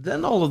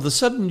 Then all of a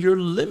sudden you're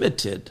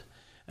limited,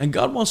 and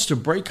God wants to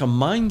break a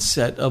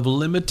mindset of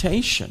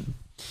limitation.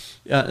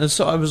 And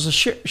so I was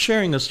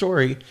sharing a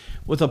story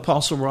with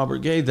Apostle Robert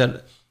Gay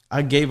that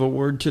I gave a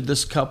word to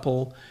this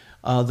couple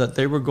that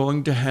they were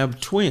going to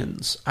have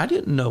twins. I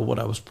didn't know what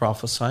I was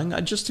prophesying. I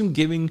just am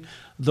giving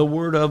the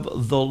word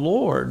of the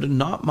Lord,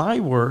 not my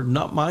word,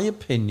 not my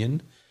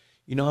opinion.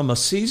 You know, I'm a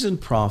seasoned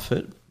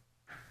prophet.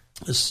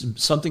 It's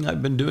something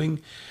I've been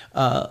doing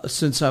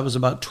since I was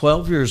about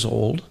 12 years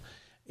old.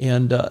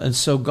 And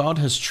so God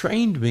has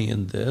trained me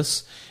in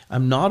this.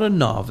 I'm not a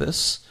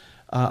novice.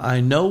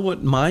 I know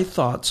what my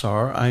thoughts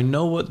are. I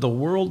know what the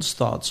world's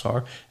thoughts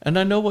are. And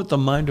I know what the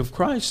mind of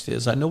Christ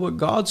is. I know what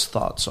God's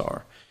thoughts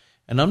are.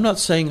 And I'm not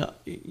saying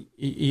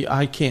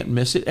I can't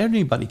miss it.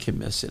 Anybody can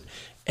miss it.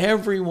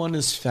 Everyone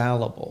is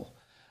fallible.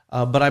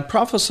 But I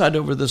prophesied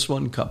over this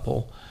one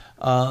couple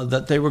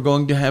that they were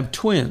going to have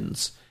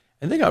twins.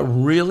 And they got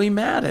really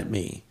mad at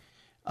me.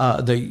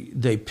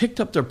 They picked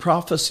up their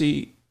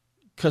prophecy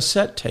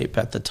cassette tape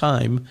at the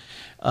time,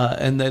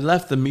 and they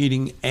left the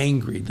meeting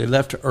angry. They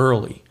left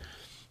early.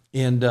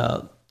 And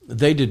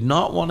they did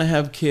not want to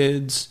have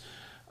kids,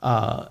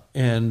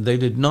 and they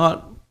did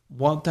not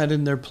want that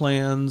in their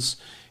plans.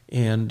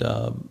 And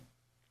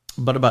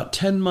but about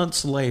 10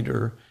 months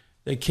later,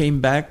 they came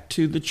back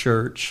to the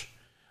church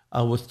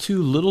with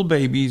 2 little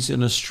babies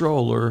in a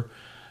stroller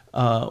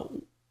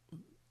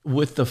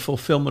with the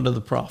fulfillment of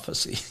the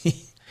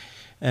prophecy.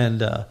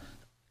 And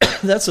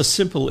that's a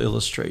simple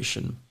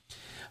illustration.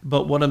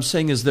 But what I'm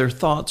saying is their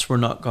thoughts were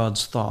not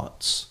God's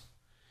thoughts.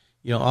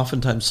 You know,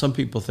 oftentimes some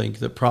people think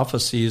that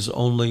prophecy is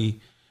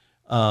only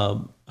a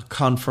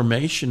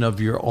confirmation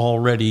of your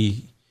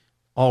already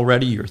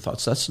your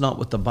thoughts. That's not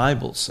what the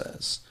Bible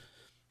says.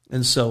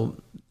 And so,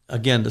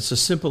 again, it's a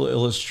simple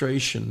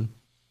illustration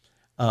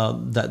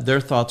that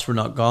their thoughts were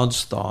not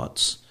God's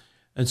thoughts,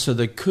 and so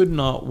they could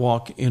not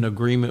walk in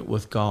agreement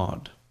with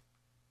God.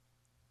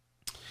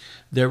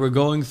 They were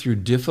going through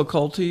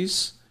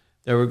difficulties.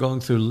 They were going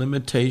through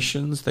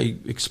limitations. They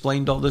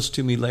explained all this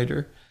to me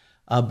later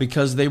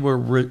because they were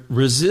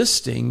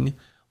resisting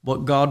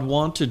what God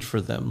wanted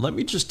for them. Let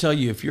me just tell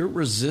you, if you're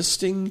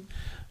resisting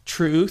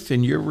truth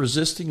and you're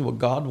resisting what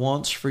God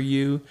wants for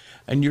you,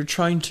 and you're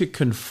trying to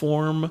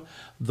conform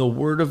the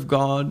Word of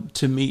God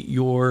to meet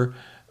your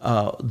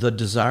the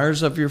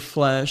desires of your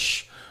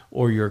flesh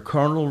or your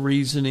carnal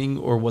reasoning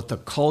or what the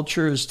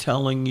culture is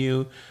telling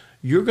you,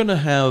 you're going to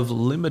have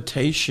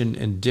limitation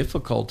and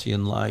difficulty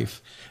in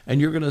life.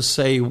 And you're going to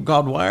say,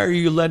 God, why are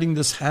you letting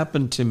this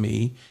happen to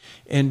me?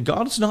 And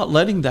God's not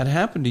letting that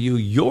happen to you.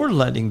 You're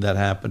letting that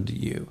happen to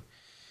you.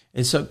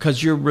 And so,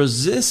 because you're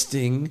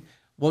resisting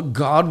what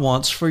God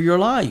wants for your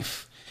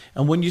life.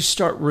 And when you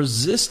start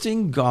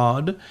resisting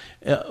God,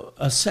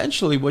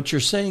 essentially what you're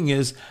saying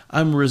is,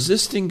 I'm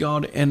resisting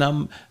God and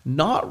I'm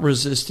not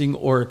resisting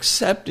or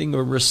accepting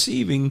or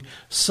receiving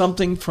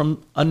something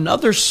from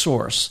another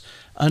source,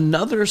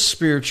 another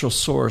spiritual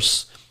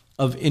source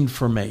of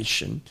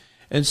information.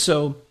 And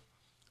so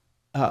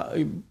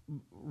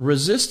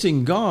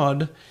resisting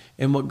God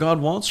and what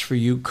God wants for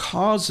you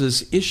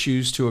causes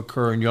issues to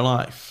occur in your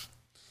life.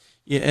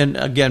 And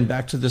again,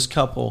 back to this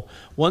couple,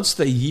 once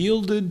they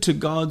yielded to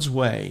God's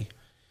way,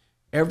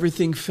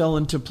 everything fell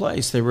into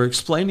place. They were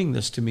explaining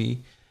this to me.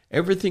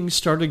 Everything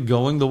started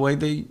going the way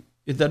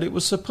that it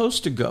was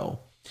supposed to go.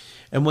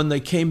 And when they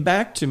came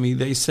back to me,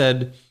 they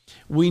said,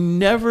 we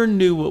never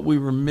knew what we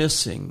were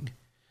missing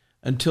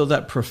until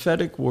that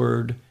prophetic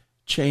word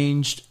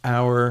changed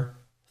our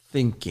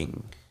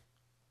thinking.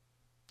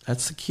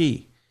 That's the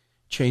key.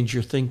 Change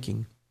your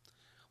thinking.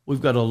 We've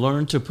got to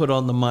learn to put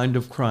on the mind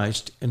of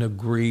Christ and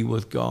agree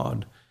with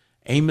God.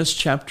 Amos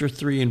chapter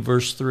 3 and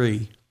verse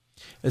 3,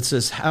 it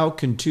says, how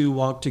can 2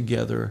 walk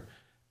together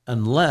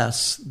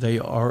unless they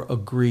are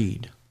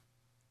agreed?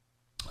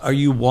 Are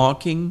you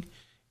walking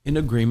in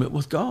agreement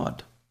with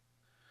God?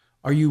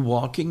 Are you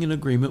walking in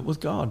agreement with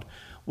God?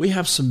 We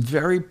have some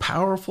very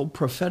powerful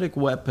prophetic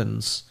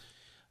weapons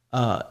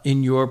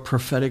in your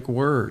prophetic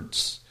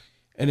words.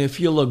 And if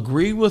you'll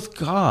agree with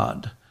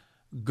God,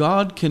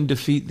 God can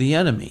defeat the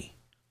enemy.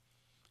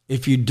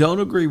 If you don't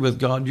agree with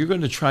God, you're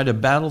going to try to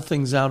battle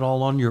things out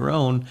all on your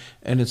own,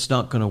 and it's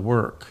not going to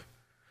work.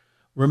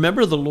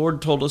 Remember the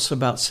Lord told us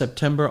about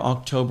September,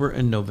 October,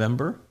 and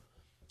November?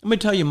 Let me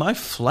tell you, my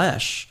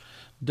flesh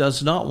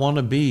does not want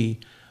to be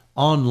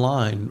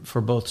online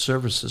for both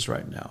services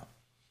right now.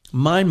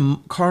 My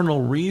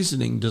carnal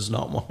reasoning does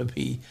not want to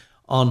be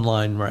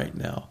online right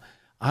now.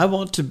 I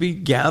want to be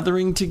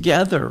gathering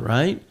together,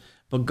 right?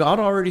 But God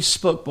already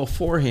spoke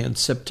beforehand,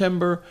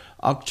 September,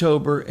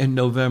 October, and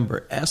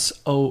November.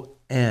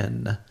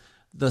 S-O-N,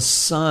 the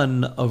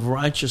Son of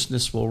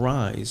Righteousness will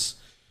rise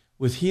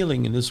with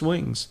healing in his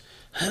wings.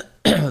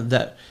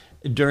 That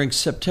during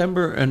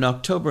September and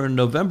October and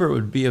November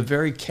would be a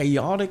very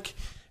chaotic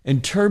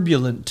and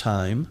turbulent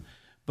time,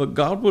 but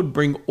God would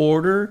bring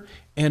order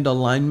and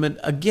alignment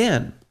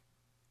again.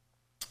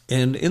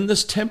 And in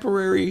this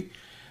temporary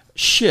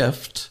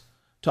shift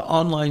to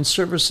online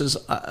services,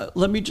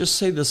 let me just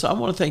say this. I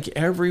want to thank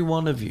every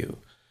one of you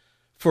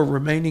for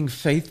remaining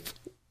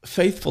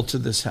faithful to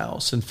this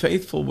house and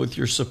faithful with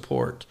your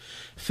support,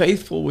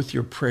 faithful with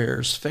your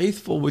prayers,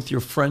 faithful with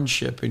your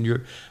friendship and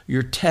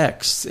your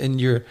texts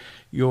and your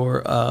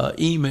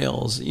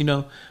emails. You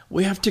know,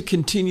 we have to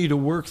continue to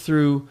work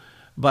through,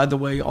 by the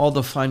way, all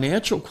the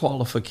financial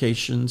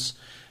qualifications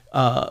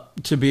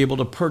to be able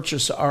to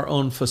purchase our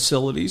own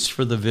facilities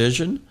for the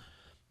vision.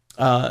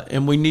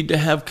 And we need to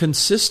have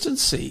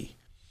consistency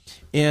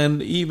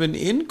and even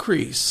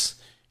increase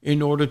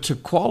in order to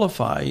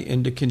qualify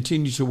and to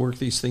continue to work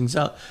these things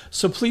out.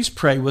 So please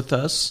pray with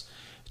us.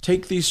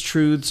 Take these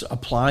truths,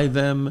 apply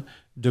them,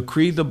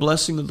 decree the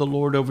blessing of the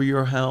Lord over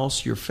your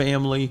house, your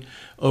family,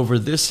 over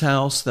this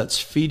house that's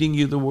feeding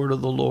you the word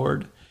of the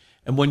Lord.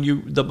 And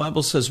the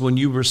Bible says, when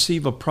you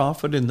receive a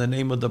prophet in the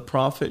name of the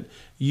prophet,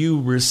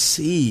 you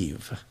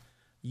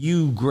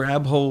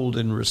grab hold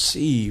and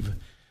receive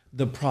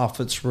the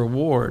prophet's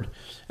reward.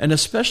 And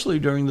especially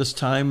during this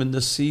time and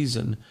this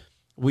season,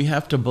 we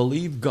have to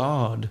believe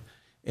God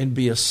and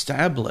be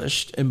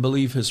established and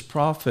believe his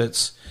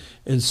prophets,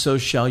 and so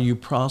shall you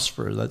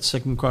prosper. That's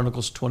 2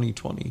 Chronicles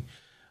 20:20.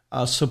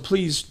 So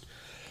please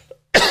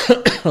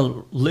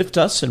lift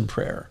us in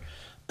prayer.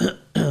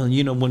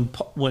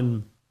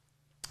 When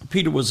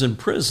Peter was in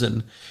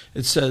prison,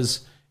 it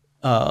says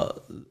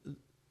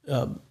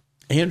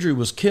Andrew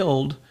was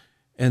killed,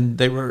 and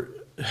they were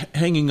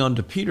hanging on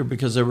to Peter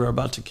because they were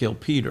about to kill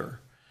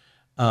Peter.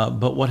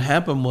 But what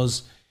happened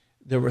was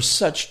there was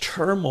such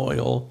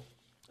turmoil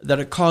that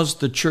it caused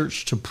the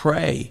church to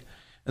pray.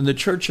 And the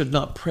church had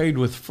not prayed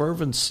with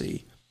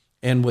fervency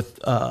and with,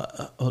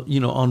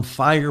 on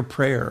fire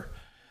prayer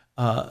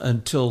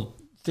until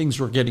things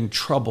were getting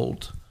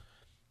troubled.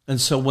 And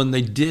so when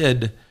they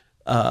did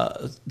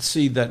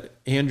see that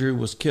Andrew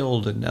was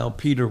killed and now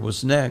Peter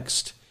was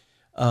next,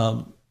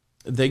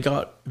 they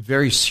got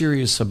very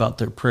serious about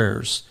their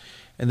prayers.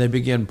 And they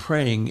began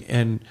praying.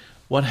 And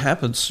what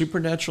happened?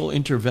 Supernatural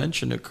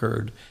intervention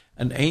occurred.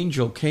 An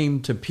angel came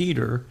to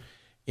Peter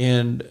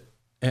and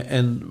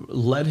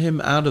led him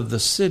out of the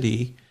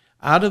city,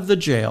 out of the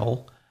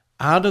jail,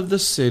 out of the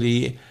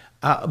city,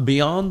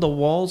 beyond the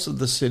walls of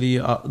the city,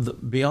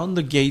 beyond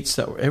the gates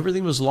that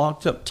everything was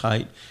locked up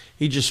tight.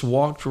 He just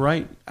walked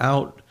right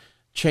out.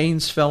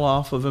 Chains fell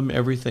off of him,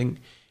 everything.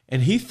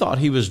 And he thought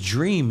he was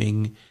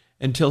dreaming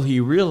until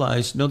he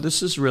realized, no,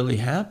 this is really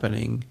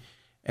happening.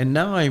 And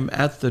now I'm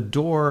at the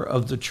door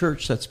of the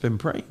church that's been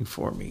praying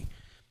for me.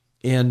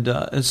 And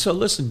so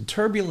listen,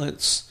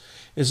 turbulence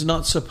is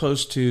not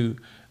supposed to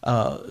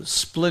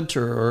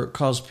splinter or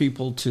cause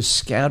people to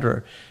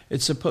scatter.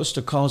 It's supposed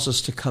to cause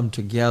us to come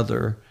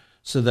together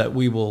so that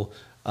we will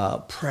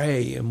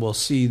pray and we'll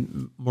see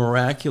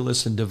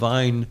miraculous and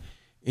divine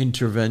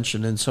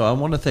intervention. And so I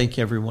want to thank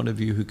every one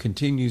of you who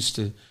continues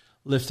to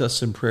lift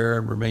us in prayer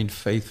and remain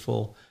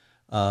faithful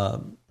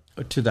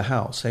to the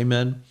house.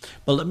 Amen.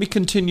 But let me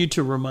continue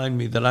to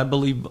remind you that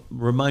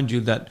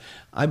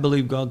I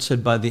believe God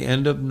said by the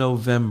end of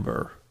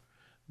November,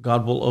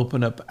 God will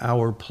open up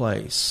our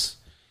place.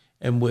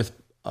 And with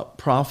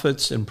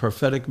prophets and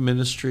prophetic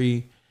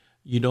ministry,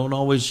 you don't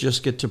always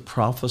just get to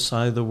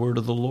prophesy the word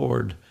of the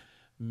Lord.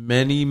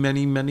 Many,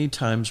 many, many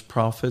times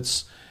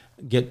prophets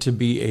get to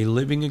be a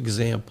living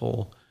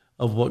example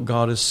of what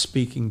God is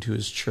speaking to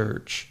his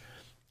church.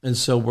 And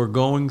so we're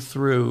going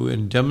through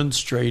and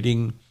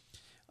demonstrating,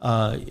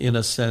 in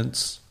a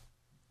sense,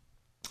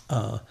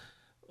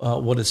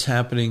 what is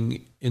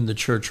happening in the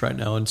church right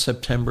now. In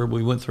September,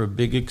 we went through a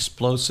big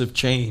explosive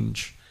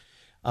change,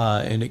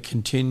 and it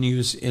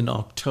continues in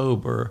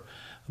October,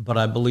 but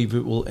I believe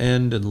it will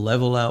end and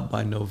level out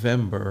by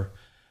November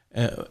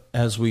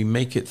as we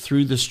make it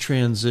through this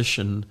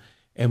transition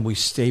and we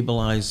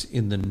stabilize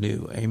in the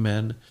new.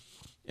 Amen.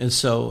 And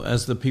so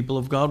as the people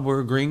of God, we're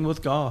agreeing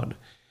with God,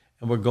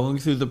 and we're going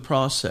through the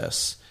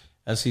process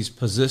as he's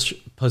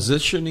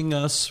positioning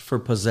us for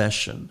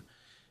possession.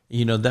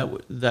 You know,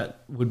 that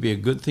would be a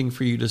good thing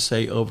for you to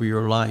say over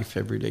your life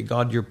every day.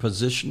 God, you're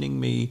positioning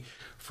me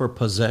for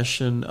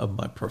possession of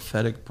my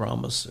prophetic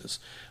promises.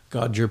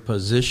 God, you're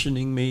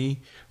positioning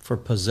me for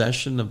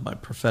possession of my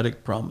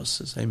prophetic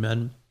promises.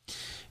 Amen.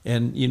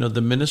 And,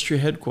 the ministry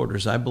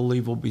headquarters, I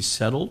believe, will be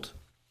settled,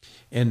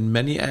 and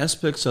many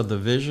aspects of the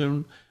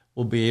vision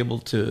will be able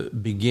to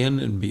begin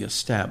and be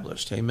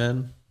established.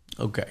 Amen.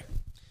 Okay.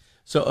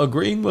 So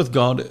agreeing with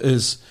God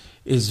is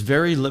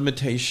very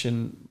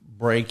limitation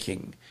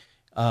breaking.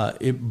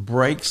 It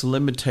breaks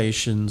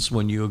limitations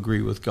when you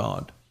agree with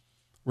God.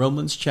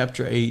 Romans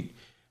chapter 8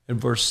 and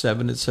verse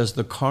 7, it says,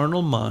 the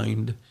carnal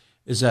mind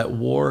is at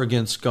war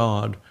against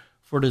God,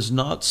 for it is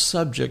not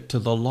subject to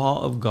the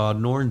law of God,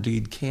 nor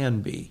indeed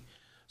can be.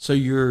 So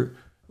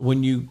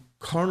when you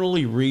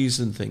carnally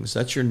reason things,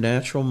 that's your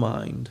natural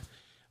mind,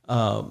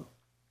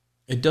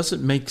 it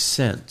doesn't make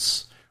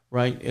sense,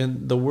 right?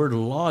 And the word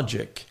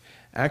logic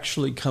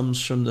actually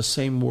comes from the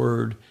same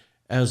word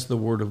as the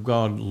word of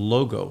God,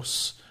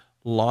 logos,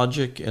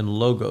 logic and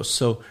logos.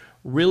 So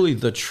really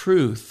the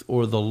truth,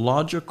 or the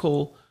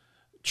logical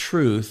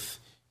truth,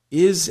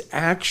 is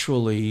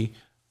actually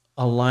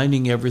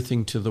aligning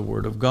everything to the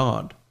word of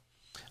God.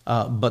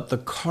 But the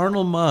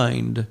carnal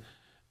mind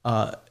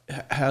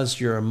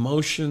has your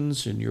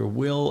emotions and your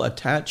will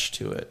attached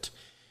to it.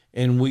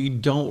 And we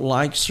don't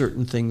like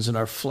certain things, and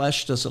our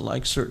flesh doesn't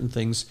like certain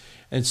things.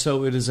 And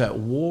so it is at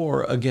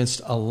war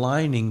against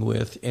aligning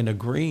with and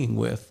agreeing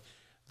with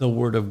the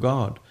word of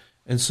God.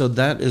 And so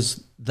that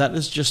is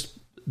just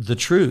the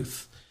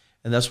truth.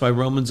 And that's why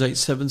Romans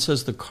 8:7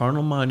 says the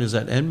carnal mind is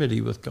at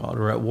enmity with God,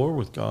 or at war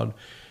with God,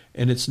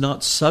 and it's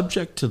not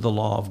subject to the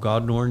law of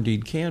God, nor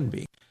indeed can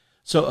be.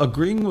 So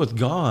agreeing with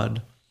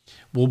God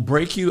will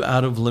break you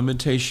out of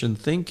limitation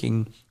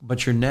thinking,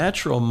 but your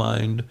natural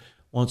mind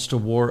wants to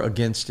war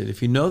against it.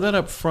 If you know that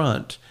up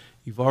front,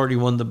 you've already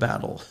won the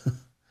battle.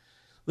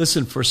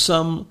 Listen, for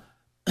some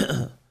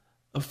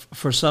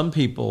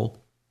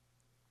people,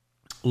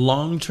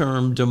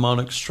 long-term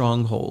demonic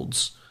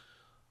strongholds,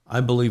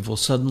 I believe, will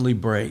suddenly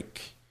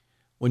break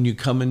when you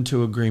come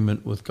into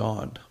agreement with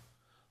God.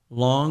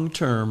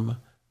 Long-term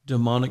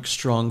demonic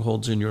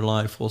strongholds in your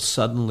life will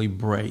suddenly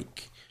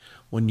break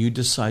when you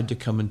decide to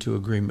come into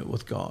agreement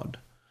with God.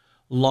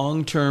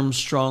 Long-term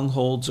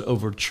strongholds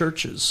over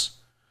churches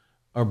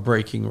are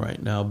breaking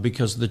right now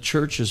because the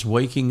church is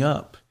waking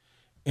up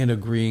and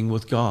agreeing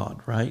with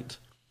God, right?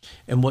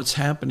 And what's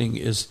happening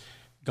is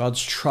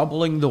God's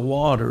troubling the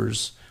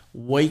waters,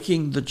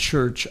 waking the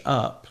church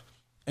up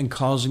and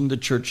causing the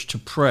church to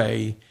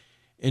pray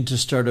and to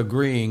start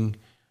agreeing,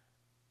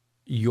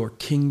 your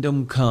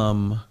kingdom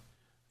come,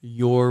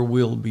 your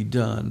will be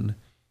done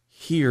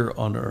here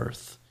on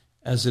earth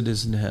as it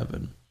is in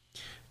heaven.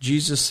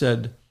 Jesus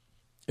said,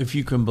 if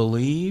you can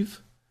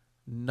believe,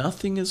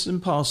 nothing is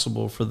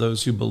impossible for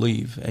those who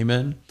believe.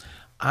 Amen.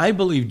 I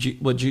believe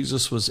what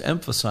Jesus was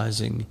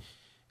emphasizing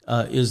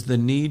is the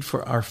need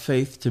for our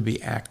faith to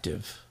be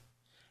active,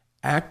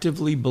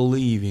 actively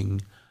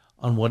believing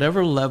on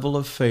whatever level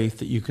of faith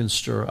that you can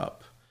stir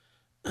up.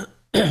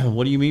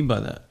 What do you mean by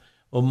that?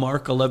 Well,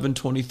 Mark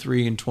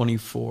 11:23 and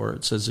 24,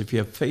 it says, if you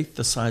have faith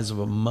the size of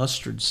a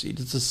mustard seed,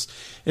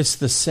 it's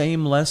the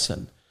same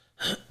lesson.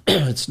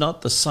 It's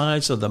not the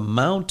size of the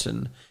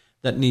mountain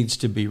that needs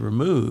to be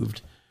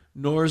removed,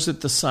 nor is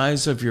it the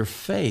size of your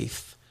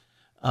faith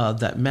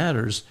that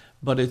matters,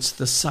 but it's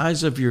the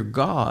size of your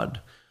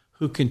God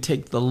who can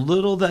take the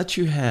little that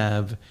you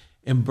have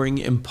and bring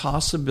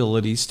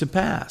impossibilities to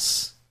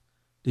pass.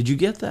 Did you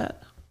get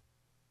that?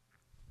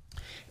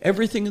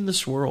 Everything in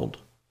this world,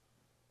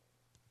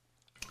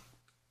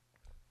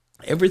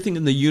 everything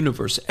in the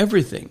universe,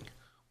 everything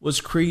was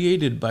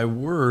created by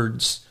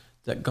words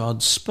that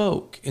God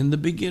spoke. In the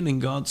beginning,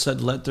 God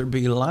said, let there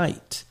be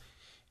light.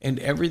 And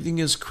everything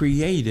is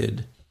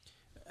created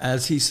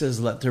as he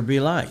says, let there be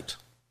light.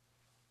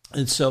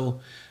 And so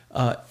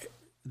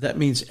that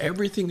means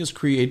everything is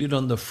created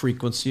on the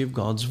frequency of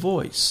God's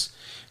voice.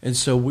 And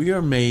so we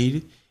are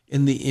made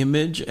in the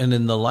image and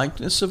in the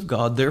likeness of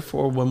God.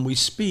 Therefore, when we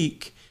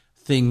speak,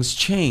 things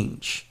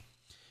change.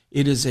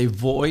 It is a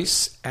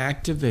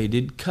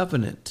voice-activated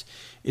covenant.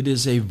 It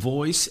is a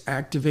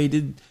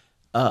voice-activated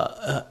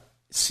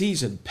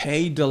season,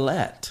 pay de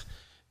let.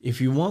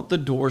 If you want the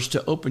doors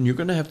to open, you're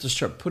going to have to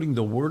start putting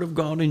the word of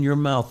God in your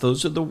mouth.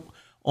 Those are the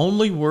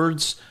only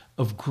words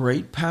of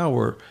great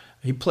power.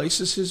 He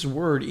places his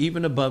word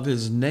even above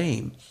his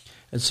name.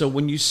 And so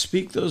when you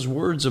speak those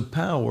words of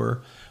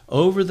power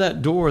over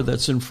that door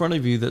that's in front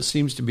of you that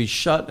seems to be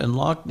shut and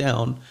locked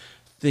down,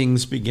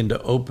 things begin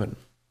to open.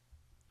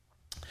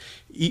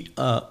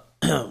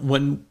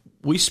 When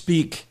we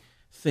speak,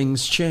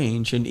 things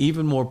change, and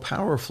even more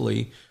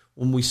powerfully,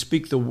 when we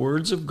speak the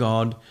words of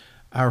God,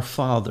 our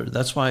Father.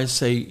 That's why I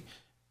say,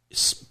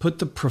 put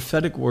the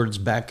prophetic words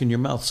back in your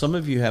mouth. Some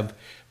of you have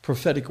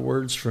prophetic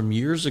words from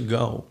years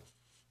ago,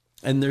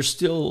 and they're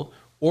still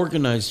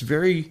organized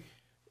very,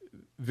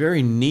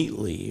 very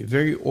neatly,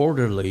 very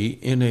orderly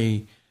in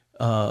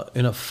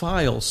a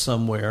file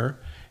somewhere.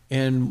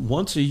 And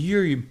once a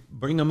year, you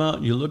bring them out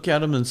and you look at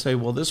them and say,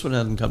 well, this one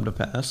hasn't come to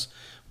pass.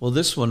 Well,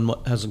 this one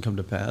hasn't come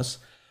to pass.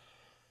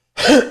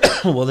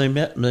 Well, they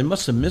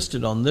must have missed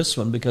it on this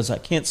one because I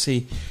can't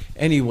see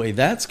any way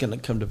that's going to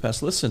come to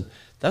pass. Listen,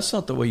 that's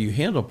not the way you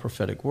handle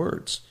prophetic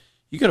words.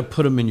 You got to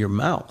put them in your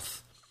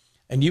mouth,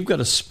 and you've got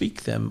to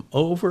speak them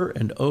over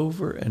and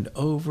over and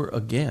over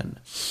again.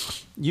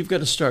 You've got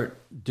to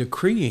start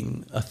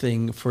decreeing a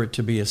thing for it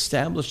to be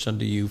established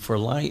unto you, for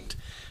light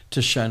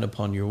to shine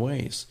upon your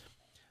ways.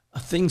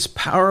 Things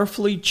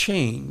powerfully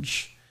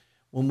change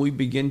when we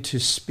begin to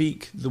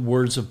speak the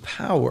words of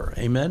power.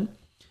 Amen.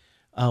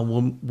 I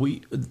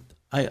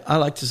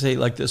like to say it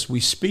like this: we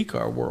speak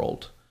our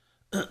world.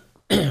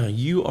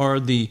 You are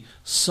the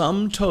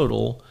sum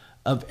total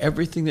of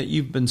everything that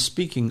you've been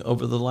speaking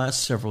over the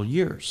last several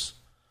years.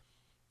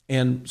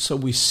 And so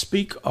we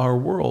speak our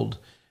world.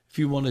 If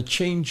you want to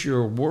change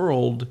your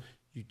world,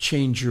 you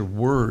change your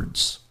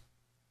words.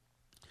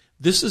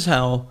 This is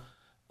how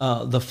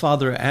the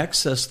Father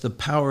accessed the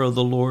power of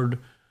the Lord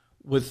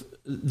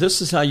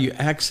this is how you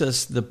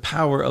access the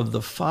power of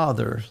the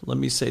Father. Let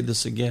me say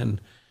this again.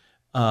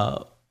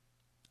 With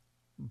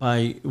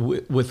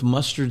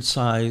mustard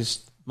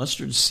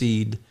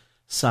seed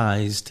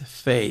sized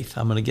faith.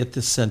 I'm going to get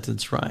this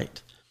sentence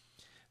right.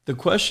 The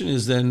question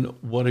is then,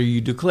 what are you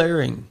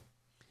declaring?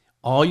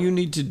 All you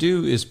need to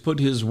do is put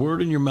his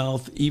word in your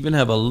mouth, even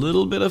have a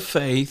little bit of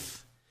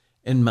faith,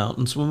 and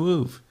mountains will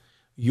move.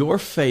 Your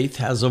faith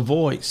has a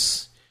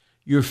voice.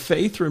 Your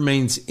faith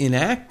remains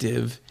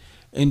inactive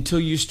until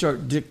you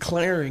start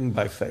declaring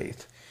by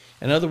faith.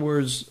 In other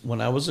words,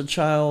 when I was a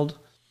child,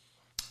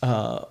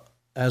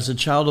 as a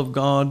child of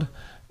God,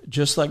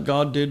 just like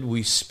God did,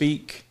 we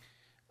speak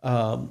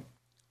the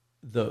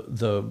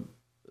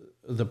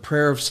the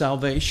prayer of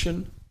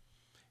salvation,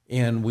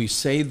 and we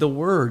say the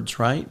words,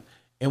 right?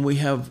 And we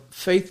have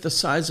faith the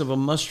size of a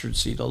mustard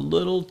seed, a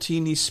little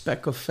teeny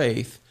speck of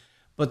faith.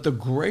 But the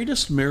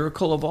greatest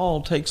miracle of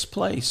all takes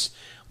place.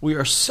 We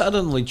are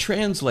suddenly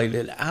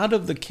translated out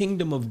of the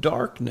kingdom of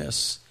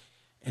darkness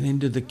and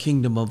into the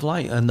kingdom of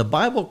light. And the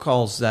Bible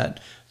calls that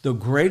the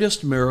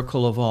greatest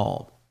miracle of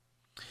all.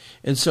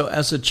 And so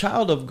as a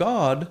child of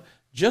God,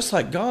 just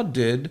like God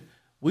did,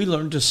 we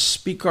learn to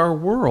speak our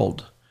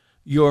world.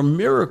 Your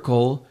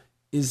miracle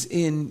is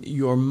in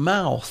your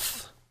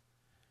mouth.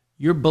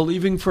 You're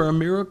believing for a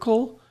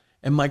miracle?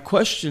 And my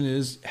question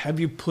is, have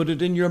you put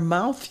it in your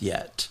mouth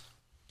yet?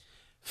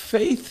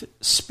 Faith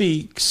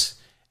speaks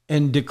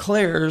and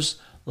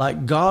declares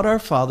like God our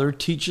Father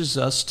teaches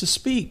us to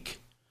speak.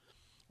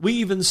 We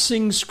even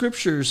sing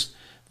scriptures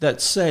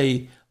that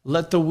say,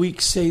 let the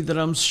weak say that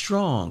I'm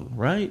strong,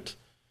 right?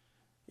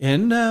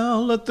 And now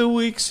let the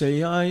weak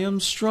say I am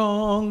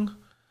strong.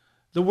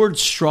 The word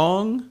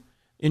strong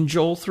in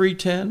Joel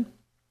 3:10,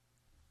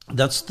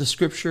 that's the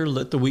scripture,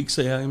 let the weak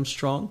say I am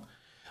strong.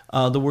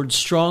 The word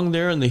strong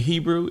there in the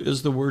Hebrew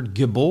is the word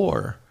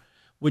gibor,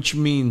 which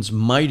means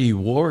mighty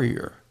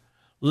warrior.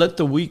 Let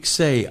the weak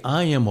say,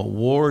 I am a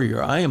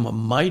warrior. I am a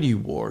mighty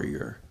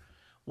warrior.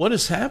 What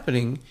is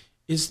happening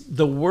is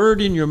the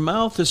word in your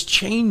mouth is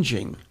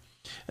changing.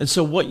 And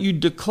so what you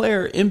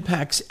declare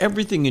impacts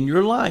everything in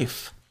your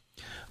life.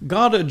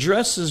 God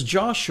addresses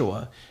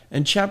Joshua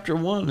in chapter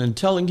 1 and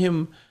telling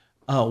him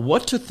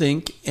what to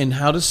think and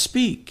how to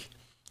speak.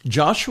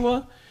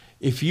 Joshua,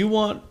 if you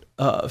want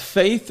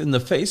faith in the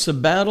face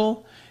of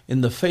battle,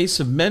 in the face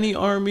of many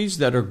armies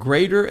that are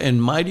greater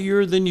and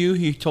mightier than you,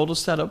 he told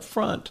us that up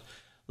front.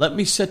 Let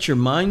me set your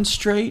mind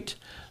straight.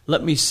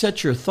 Let me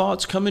set your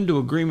thoughts, come into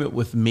agreement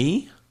with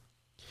me.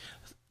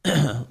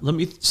 Let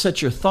me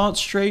set your thoughts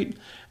straight,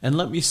 and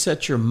let me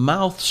set your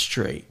mouth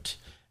straight.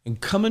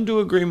 And come into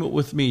agreement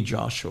with me,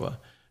 Joshua.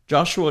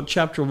 Joshua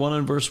chapter 1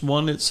 and verse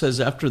 1, it says,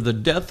 after the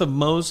death of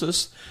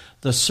Moses,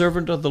 the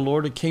servant of the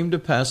Lord, it came to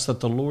pass that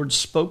the Lord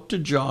spoke to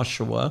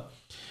Joshua,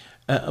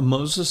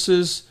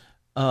 Moses'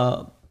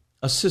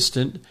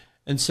 assistant,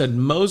 and said,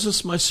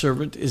 Moses, my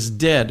servant, is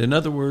dead. In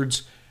other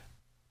words,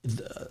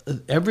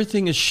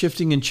 everything is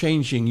shifting and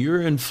changing.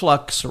 You're in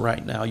flux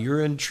right now.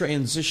 You're in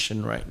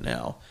transition right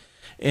now.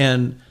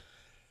 And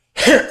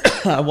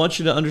I want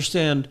you to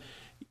understand,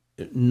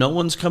 no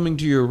one's coming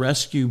to your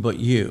rescue but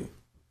you.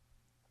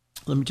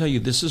 Let me tell you,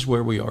 this is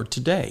where we are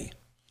today.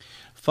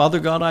 Father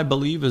God, I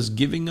believe, is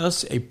giving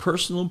us a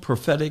personal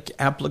prophetic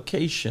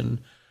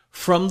application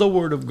from the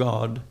Word of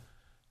God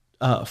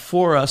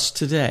for us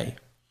today.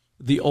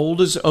 The old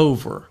is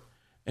over,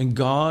 and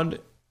God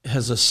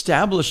has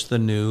established the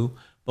new,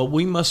 but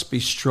we must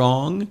be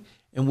strong,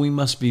 and we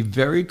must be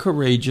very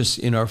courageous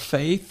in our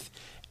faith,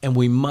 and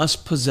we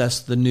must possess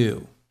the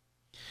new.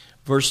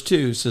 Verse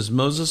 2 says,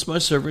 Moses, my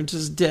servant,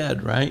 is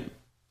dead, right?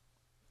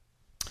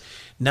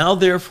 Now,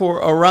 therefore,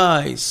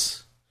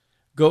 arise,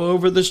 go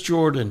over this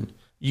Jordan,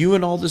 you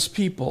and all this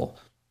people,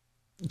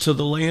 to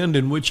the land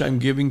in which I'm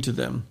giving to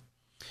them,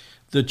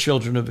 the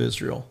children of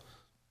Israel.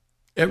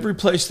 Every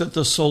place that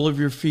the sole of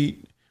your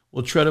feet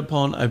will tread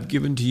upon, I've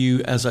given to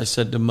you, as I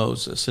said to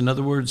Moses. In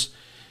other words,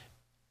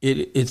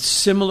 it's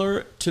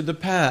similar to the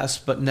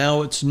past, but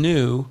now it's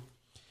new.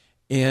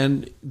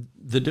 And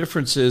the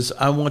difference is,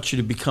 I want you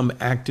to become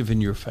active in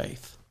your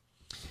faith.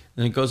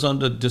 And it goes on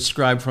to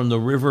describe from the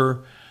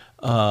river,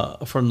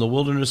 from the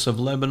wilderness of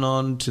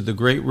Lebanon to the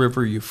great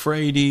river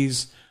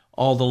Euphrates,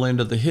 all the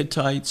land of the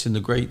Hittites in the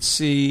great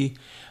sea,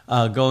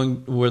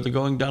 going where the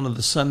going down of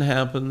the sun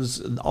happens.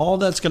 All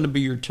that's going to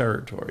be your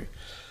territory.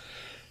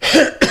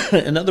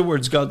 In other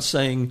words, God's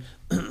saying,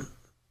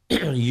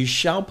 you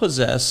shall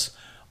possess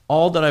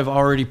all that I've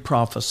already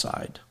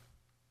prophesied.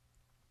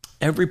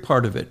 Every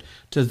part of it,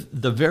 to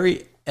the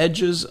very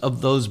edges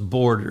of those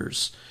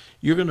borders.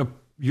 You're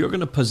going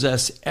to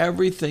possess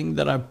everything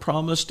that I've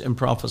promised and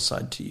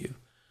prophesied to you.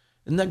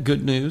 Isn't that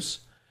good news?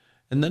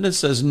 And then it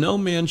says, no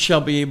man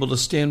shall be able to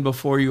stand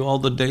before you all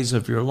the days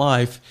of your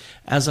life.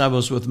 As I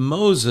was with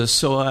Moses,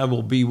 so I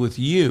will be with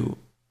you.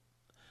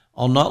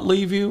 I'll not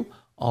leave you.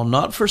 I'll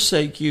not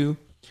forsake you.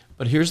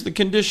 But here's the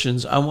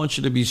conditions. I want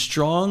you to be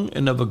strong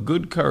and of a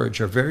good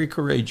courage, or very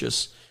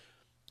courageous.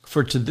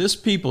 For to this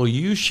people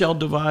you shall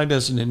divide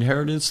as an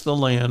inheritance the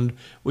land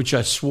which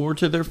I swore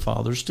to their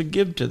fathers to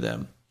give to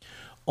them.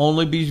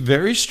 Only be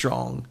very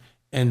strong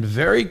and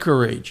very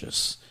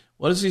courageous.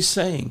 What is he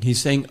saying? He's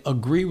saying,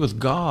 agree with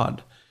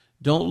God.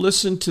 Don't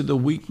listen to the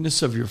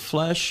weakness of your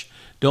flesh.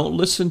 Don't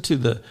listen to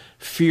the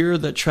fear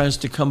that tries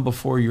to come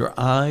before your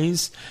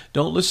eyes.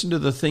 Don't listen to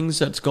the things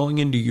that's going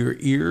into your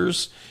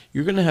ears.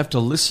 You're going to have to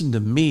listen to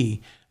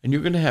me, and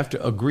you're going to have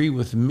to agree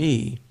with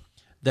me,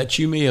 that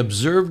you may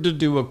observe to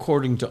do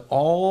according to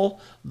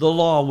all the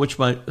law which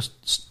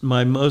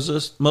my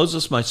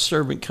Moses, my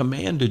servant,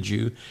 commanded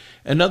you.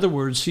 In other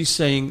words, he's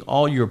saying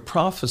all your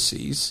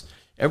prophecies,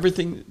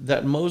 everything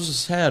that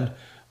Moses had,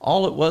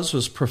 all it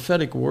was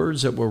prophetic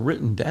words that were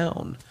written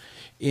down.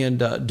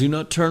 And do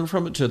not turn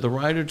from it to the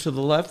right or to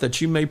the left,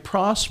 that you may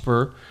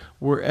prosper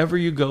wherever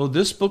you go.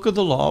 This book of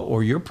the law,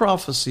 or your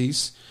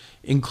prophecies,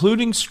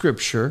 including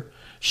Scripture,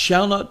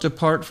 shall not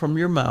depart from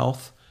your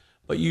mouth,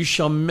 but you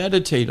shall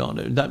meditate on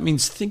it. That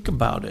means think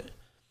about it,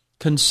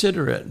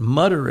 consider it,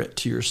 mutter it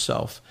to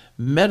yourself,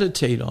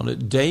 meditate on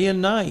it day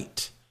and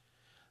night,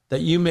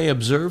 that you may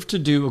observe to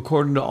do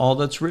according to all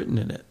that's written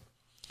in it.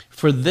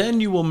 For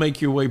then you will make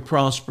your way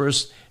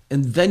prosperous,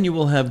 and then you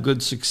will have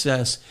good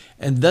success,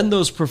 and then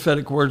those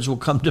prophetic words will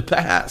come to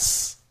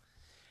pass.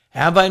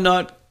 Have I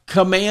not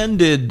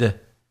commanded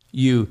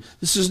you?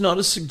 This is not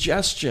a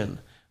suggestion.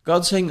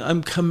 God's saying,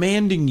 I'm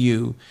commanding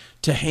you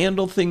to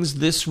handle things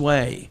this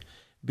way.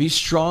 Be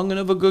strong and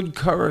of a good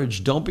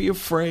courage. Don't be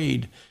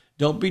afraid.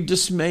 Don't be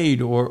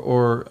dismayed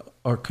or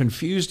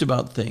confused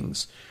about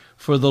things.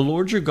 For the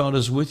Lord your God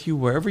is with you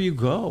wherever you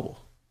go.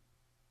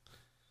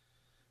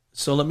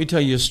 So let me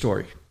tell you a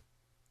story.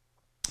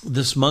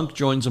 This monk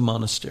joins a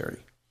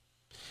monastery.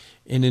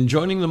 And in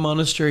joining the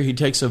monastery, he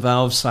takes a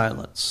vow of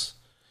silence.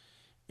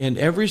 And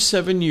every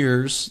 7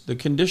 years, the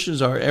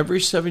conditions are every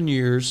 7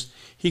 years,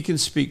 he can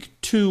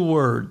speak 2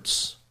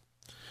 words.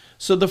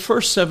 So the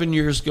first 7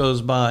 years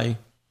goes by,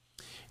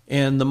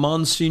 and the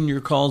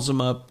Monsignor calls him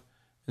up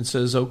and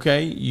says,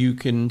 okay, you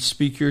can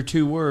speak your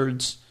 2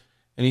 words.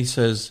 And he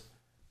says,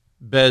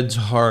 bed's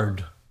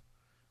hard.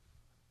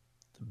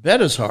 The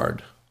bed is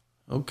hard.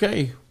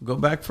 Okay, go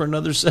back for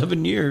another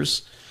 7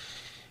 years.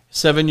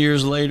 7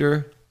 years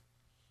later,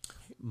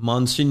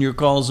 Monsignor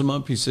calls him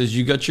up. He says,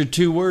 you got your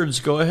 2 words.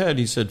 Go ahead.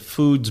 He said,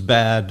 food's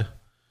bad.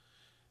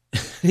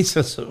 He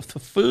says, so the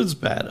food's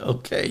bad.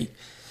 Okay.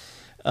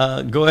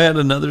 Go ahead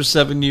another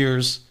 7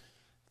 years.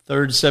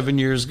 Third 7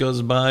 years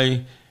goes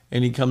by,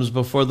 and he comes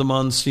before the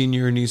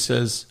Monsignor, and he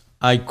says,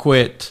 I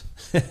quit.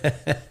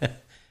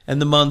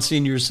 And the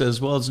Monsignor says,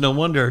 well, it's no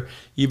wonder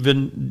you've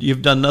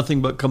done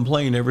nothing but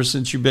complain ever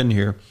since you've been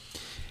here.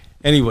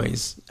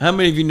 Anyways, how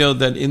many of you know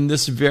that in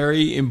this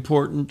very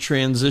important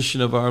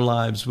transition of our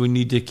lives, we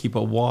need to keep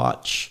a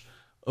watch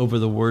over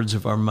the words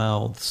of our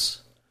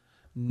mouths?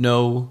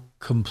 No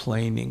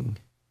complaining.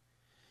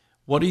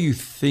 What are you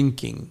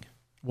thinking?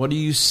 What are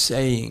you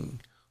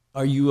saying?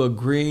 Are you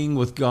agreeing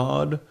with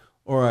God,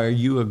 or are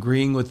you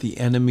agreeing with the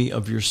enemy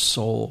of your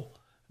soul?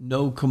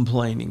 No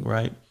complaining,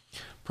 right?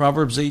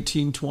 Proverbs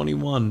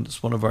 18:21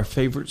 is one of our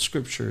favorite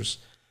scriptures.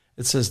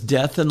 It says,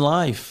 death and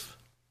life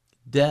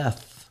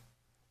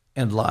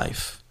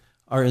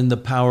are in the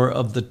power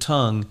of the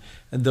tongue,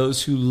 and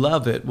those who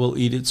love it will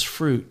eat its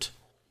fruit.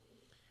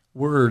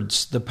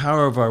 Words, the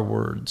power of our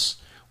words.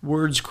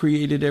 Words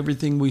created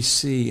everything we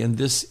see, and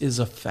this is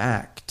a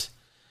fact.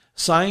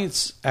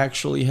 Science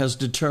actually has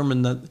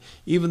determined that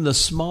even the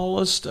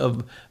smallest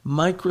of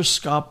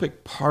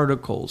microscopic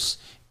particles,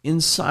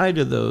 inside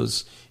of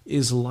those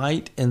is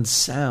light and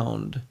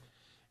sound.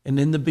 And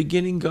in the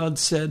beginning, God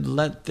said,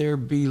 let there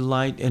be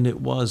light, and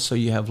it was. So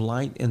you have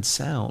light and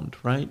sound,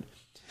 right?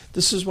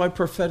 This is why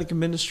prophetic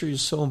ministry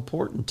is so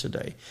important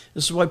today.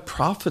 This is why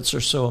prophets are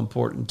so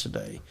important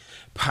today.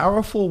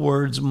 Powerful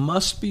words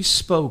must be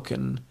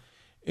spoken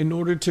in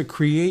order to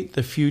create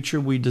the future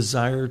we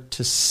desire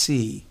to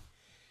see.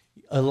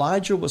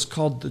 Elijah was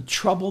called the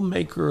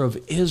troublemaker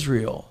of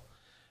Israel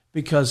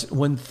because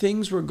when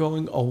things were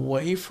going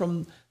away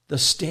from the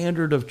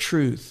standard of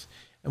truth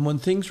and when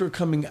things were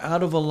coming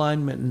out of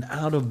alignment and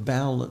out of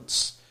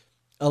balance,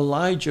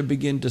 Elijah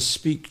began to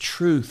speak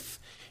truth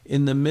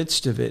in the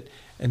midst of it.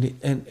 And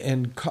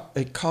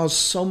it caused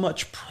so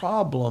many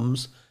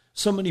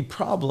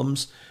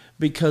problems,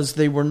 because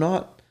they were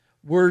not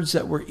words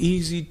that were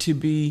easy to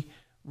be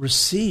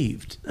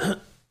received.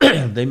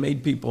 They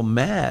made people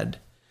mad,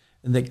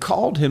 and they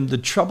called him the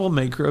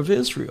troublemaker of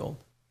Israel.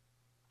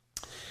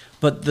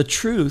 But the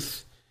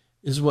truth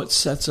is what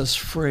sets us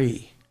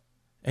free.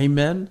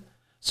 Amen?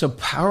 So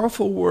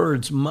powerful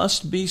words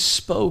must be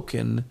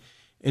spoken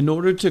in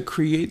order to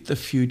create the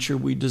future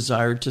we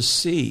desire to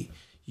see.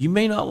 You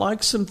may not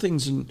like some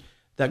things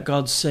that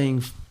God's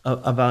saying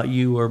about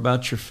you or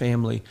about your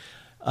family,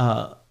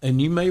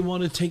 and you may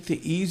want to take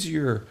the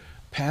easier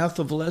path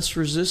of less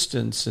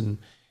resistance.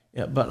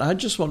 But I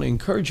just want to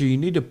encourage you, you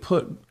need to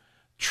put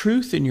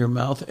truth in your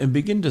mouth and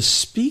begin to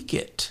speak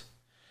it,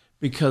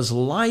 because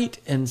light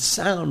and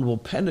sound will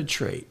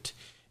penetrate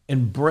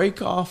and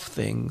break off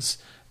things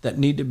that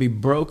need to be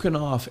broken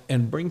off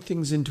and bring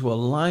things into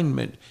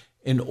alignment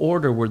in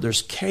order where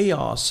there's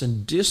chaos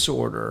and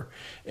disorder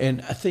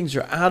and things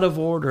are out of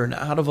order and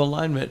out of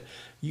alignment.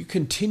 You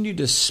continue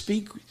to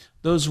speak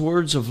those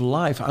words of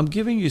life. I'm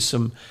giving you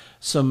some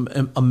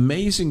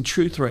amazing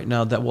truth right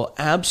now that will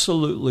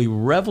absolutely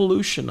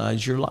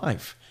revolutionize your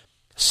life.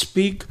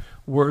 Speak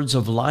words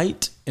of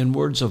light and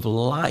words of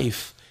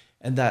life,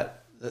 and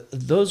that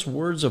those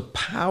words of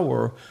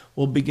power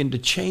will begin to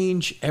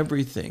change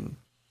everything.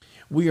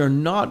 We are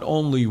not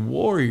only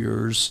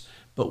warriors,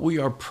 but we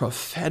are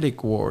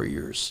prophetic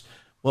warriors.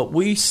 What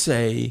we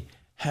say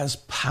has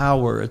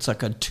power. It's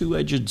like a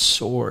two-edged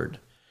sword.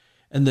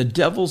 And the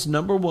devil's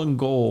number one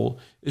goal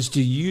is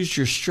to use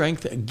your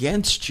strength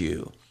against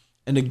you.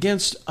 and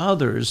against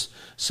others,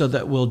 so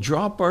that we'll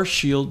drop our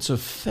shields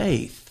of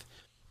faith.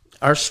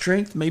 Our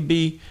strength may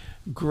be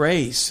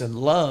grace and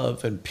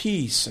love and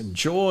peace and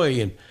joy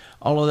and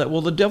all of that.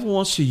 Well, the devil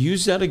wants to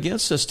use that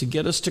against us to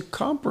get us to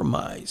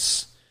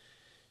compromise,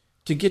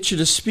 to get you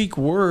to speak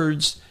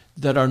words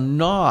that are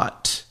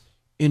not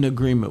in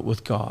agreement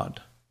with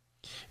God.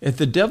 If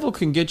the devil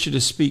can get you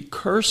to speak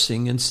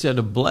cursing instead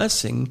of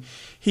blessing,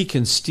 he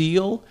can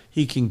steal,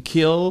 he can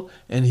kill,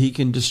 and he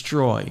can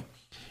destroy.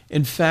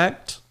 In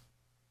fact,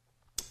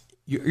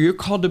 you're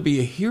called to be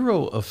a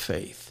hero of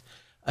faith,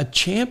 a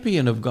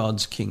champion of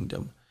God's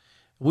kingdom.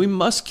 We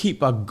must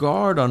keep a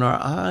guard on our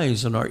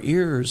eyes and our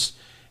ears,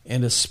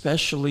 and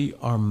especially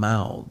our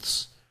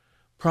mouths.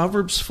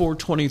 Proverbs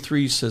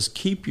 4:23 says,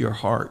 "Keep your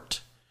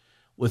heart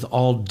with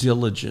all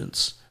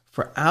diligence,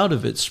 for out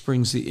of it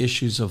springs the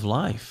issues of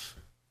life."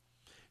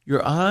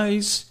 Your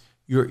eyes,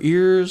 your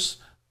ears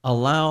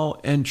allow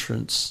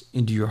entrance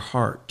into your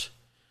heart.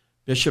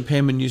 Bishop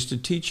Hammond used to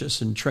teach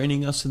us and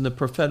training us in the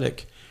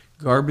prophetic,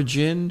 garbage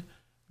in,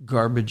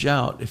 garbage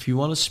out. If you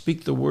want to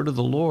speak the word of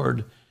the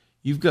Lord,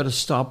 you've got to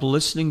stop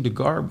listening to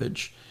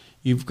garbage.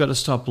 You've got to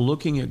stop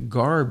looking at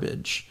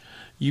garbage.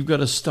 You've got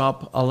to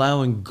stop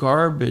allowing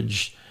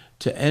garbage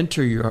to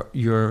enter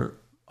your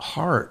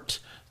heart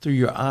through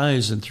your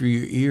eyes and through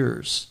your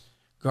ears.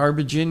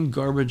 Garbage in,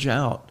 garbage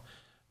out.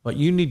 But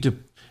you need to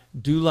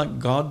do like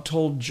God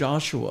told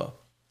Joshua.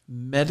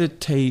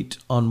 Meditate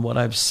on what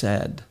I've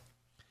said.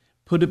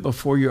 Put it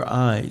before your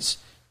eyes.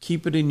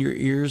 Keep it in your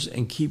ears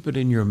and keep it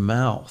in your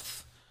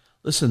mouth.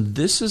 Listen,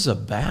 this is a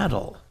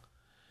battle.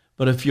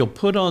 But if you'll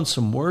put on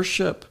some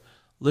worship,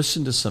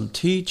 listen to some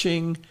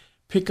teaching,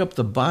 pick up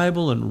the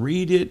Bible and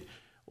read it,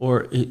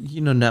 or,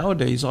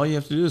 nowadays all you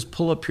have to do is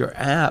pull up your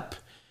app,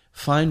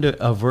 find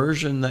a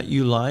version that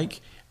you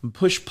like, and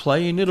push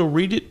play, and it'll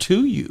read it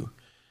to you.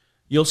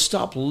 You'll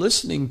stop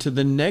listening to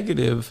the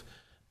negative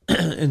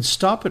and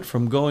stop it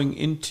from going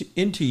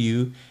into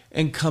you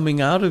and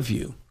coming out of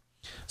you.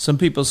 Some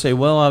people say,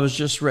 well, I was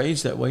just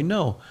raised that way.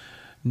 No.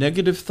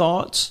 Negative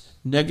thoughts,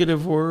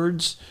 negative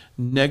words,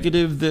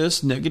 negative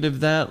this, negative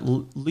that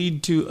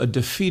lead to a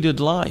defeated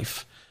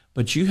life.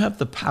 But you have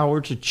the power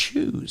to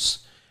choose.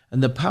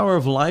 And the power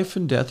of life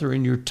and death are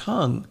in your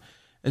tongue.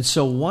 And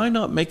so why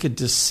not make a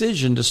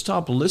decision to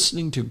stop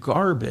listening to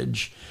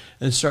garbage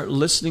and start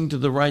listening to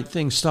the right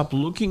things? Stop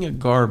looking at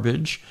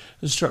garbage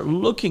and start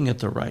looking at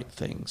the right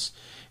things.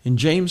 In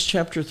James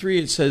chapter 3,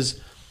 it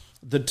says,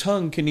 the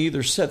tongue can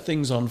either set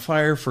things on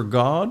fire for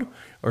God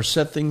or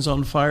set things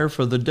on fire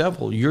for the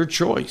devil. Your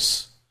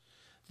choice.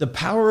 The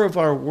power of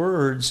our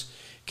words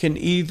can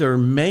either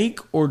make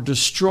or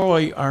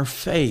destroy our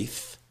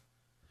faith.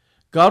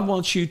 God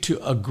wants you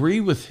to agree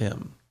with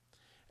him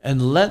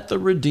and let the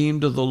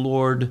redeemed of the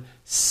Lord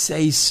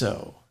say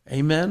so.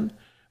 Amen?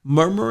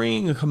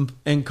 Murmuring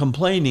and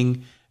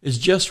complaining is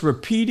just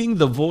repeating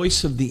the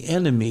voice of the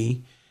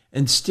enemy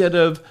instead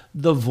of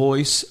the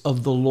voice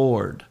of the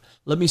Lord.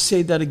 Let me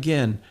say that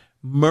again.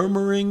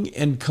 Murmuring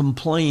and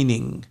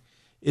complaining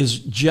is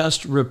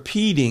just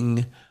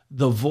repeating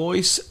the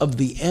voice of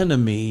the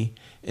enemy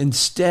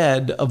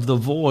instead of the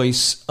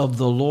voice of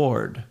the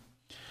Lord.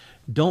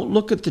 Don't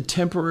look at the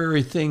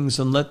temporary things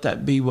and let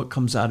that be what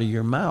comes out of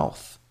your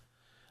mouth.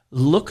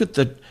 Look at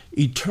the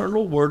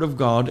eternal word of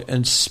God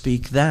and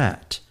speak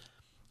that.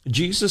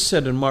 Jesus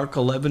said in Mark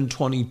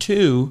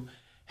 11:22,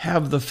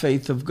 have the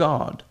faith of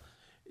God.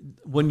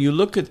 When you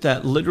look at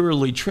that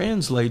literally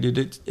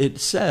translated, it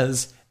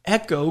says,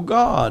 echo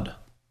God.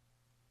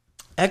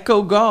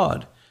 Echo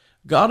God.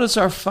 God is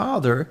our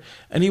Father,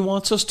 and he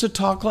wants us to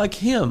talk like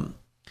him.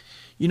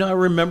 I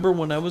remember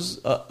when I was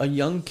a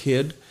young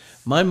kid,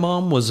 my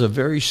mom was a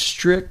very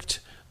strict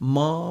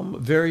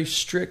mom, very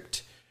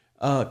strict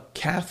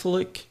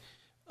Catholic,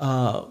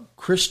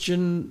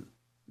 Christian,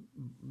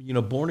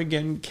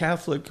 born-again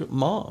Catholic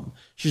mom.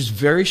 She's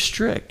very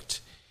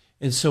strict.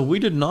 And so we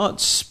did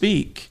not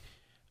speak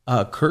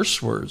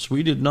curse words.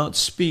 We did not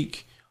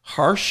speak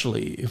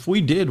harshly. If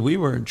we did, we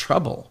were in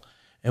trouble,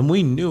 and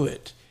we knew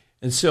it.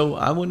 And so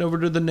I went over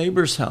to the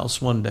neighbor's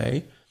house one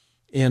day,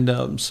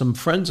 and some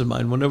friends of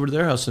mine went over to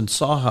their house and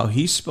saw how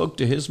he spoke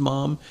to his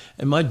mom,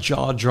 and my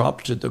jaw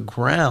dropped to the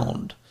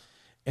ground.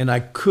 And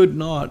I could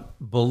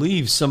not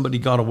believe somebody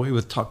got away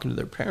with talking to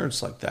their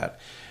parents like that.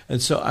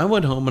 And so I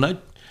went home, and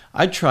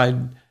I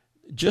tried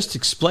just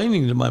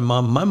explaining to my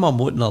mom. My mom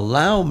wouldn't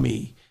allow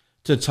me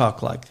to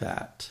talk like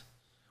that.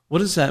 What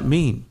does that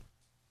mean?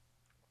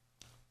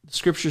 The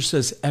scripture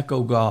says,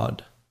 echo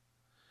God.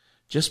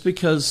 Just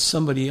because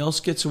somebody else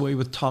gets away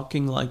with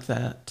talking like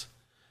that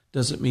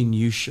doesn't mean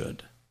you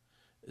should.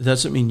 It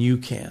doesn't mean you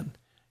can.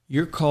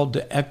 You're called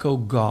to echo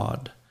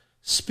God.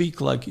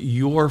 Speak like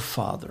your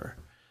Father.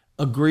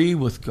 Agree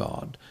with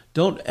God.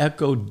 Don't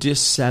echo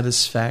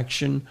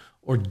dissatisfaction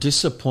or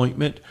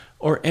disappointment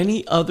or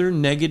any other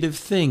negative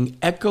thing.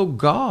 Echo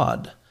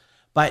God.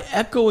 By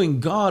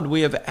echoing God,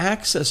 we have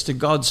access to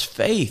God's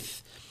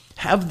faith.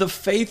 Have the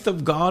faith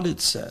of God,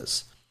 it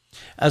says.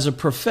 As a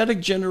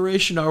prophetic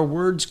generation, our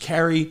words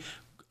carry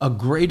a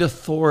great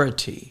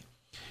authority.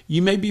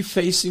 You may be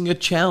facing a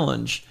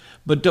challenge,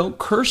 but don't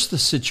curse the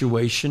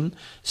situation.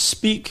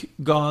 Speak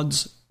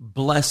God's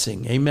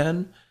blessing.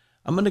 Amen.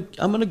 I'm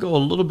going to go a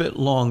little bit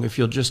long if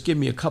you'll just give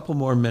me a couple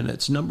more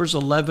minutes. Numbers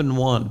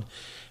 11:1.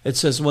 It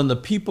says, when the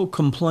people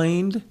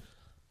complained,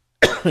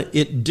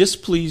 it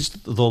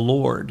displeased the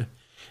Lord,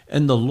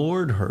 and the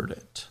Lord heard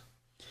it.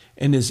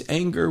 And his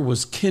anger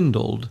was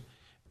kindled,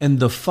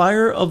 and the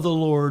fire of the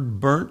Lord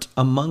burnt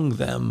among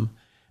them,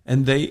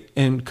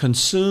 and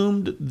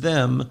consumed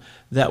them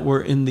that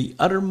were in the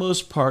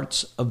uttermost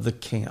parts of the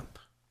camp.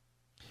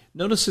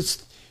 Notice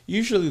it's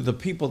usually the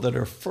people that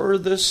are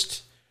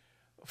furthest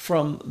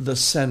from the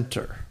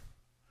center.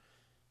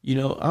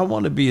 I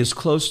want to be as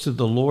close to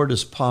the Lord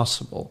as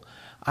possible.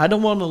 I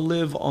don't want to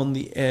live on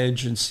the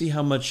edge and see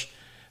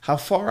how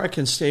far I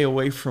can stay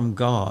away from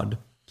God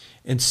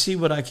and see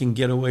what I can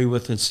get away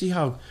with and see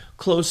how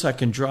close I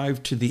can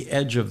drive to the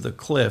edge of the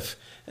cliff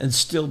and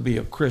still be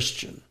a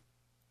Christian.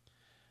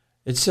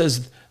 It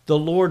says, the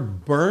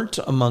Lord burnt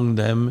among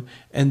them,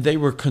 and they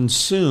were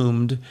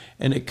consumed,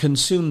 and it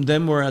consumed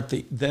them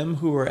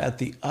who were at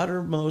the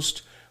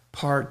uttermost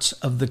parts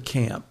of the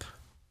camp.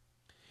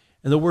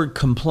 And the word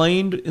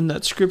complained in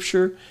that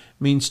scripture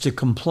means to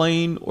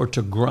complain or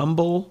to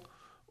grumble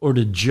or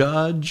to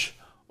judge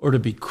or to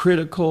be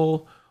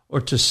critical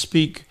or to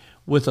speak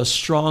with a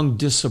strong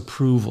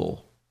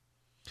disapproval.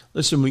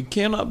 Listen, we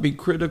cannot be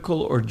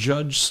critical or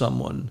judge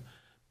someone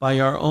by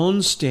our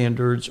own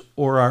standards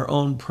or our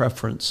own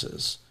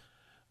preferences.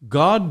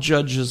 God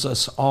judges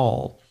us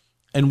all,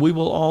 and we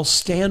will all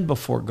stand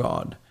before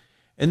God.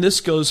 And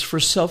this goes for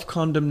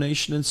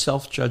self-condemnation and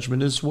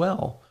self-judgment as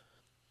well.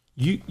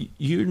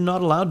 You're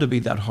not allowed to be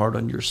that hard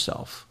on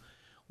yourself.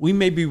 We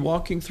may be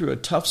walking through a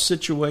tough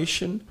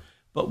situation,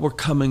 but we're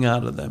coming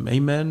out of them.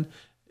 Amen.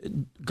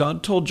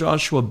 God told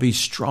Joshua, be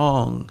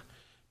strong,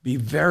 be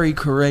very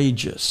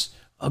courageous,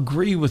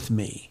 agree with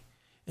me,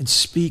 and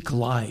speak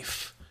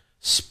life.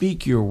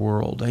 Speak your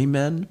world.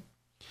 Amen.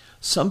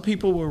 Some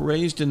people were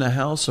raised in a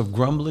house of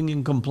grumbling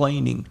and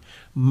complaining,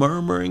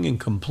 murmuring and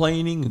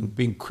complaining and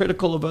being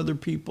critical of other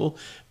people,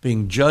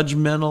 being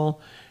judgmental,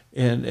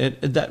 and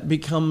that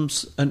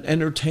becomes an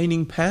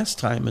entertaining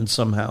pastime in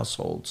some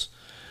households.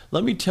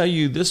 Let me tell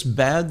you this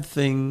bad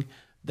thing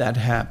that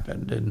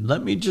happened, and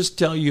let me just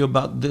tell you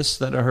about this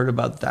that I heard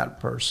about that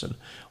person.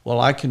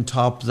 Well, I can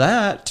top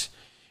that,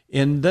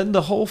 and then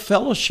the whole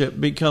fellowship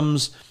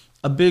becomes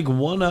a big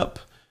one-up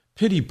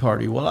pity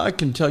party. Well, I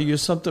can tell you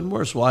something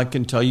worse. Well, I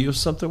can tell you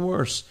something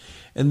worse.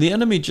 And the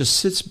enemy just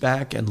sits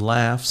back and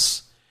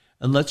laughs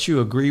and lets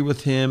you agree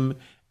with him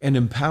and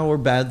empower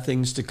bad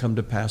things to come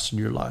to pass in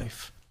your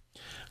life.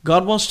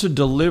 God wants to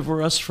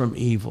deliver us from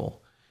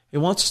evil. He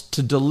wants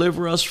to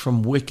deliver us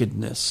from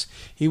wickedness.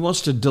 He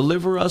wants to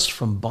deliver us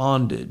from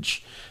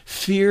bondage.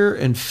 Fear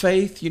and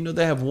faith,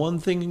 they have one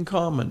thing in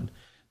common.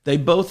 They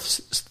both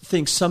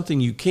think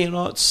something you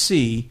cannot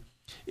see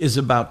is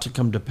about to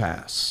come to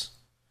pass.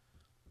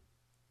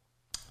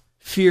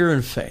 Fear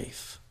and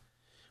faith.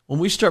 When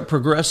we start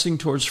progressing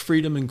towards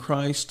freedom in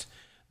Christ,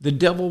 the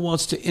devil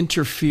wants to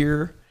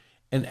interfere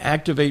and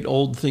activate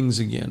old things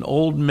again,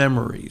 old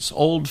memories,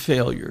 old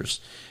failures,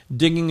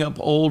 digging up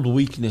old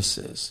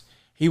weaknesses.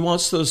 He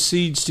wants those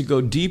seeds to go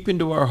deep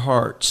into our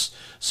hearts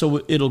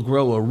so it'll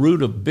grow a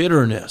root of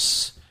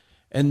bitterness,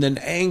 and then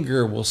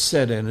anger will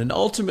set in. And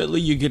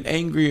ultimately, you get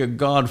angry at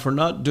God for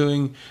not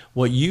doing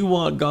what you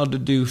want God to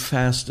do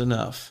fast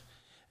enough.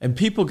 And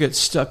people get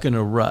stuck in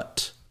a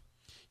rut.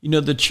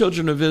 The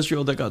children of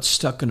Israel, they got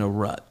stuck in a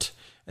rut.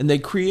 And they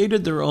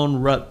created their own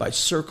rut by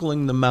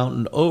circling the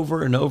mountain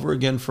over and over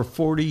again for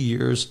 40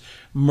 years,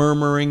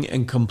 murmuring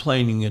and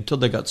complaining until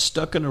they got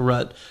stuck in a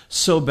rut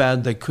so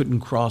bad they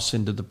couldn't cross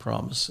into the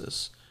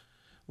promises.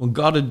 When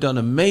God had done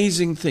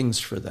amazing things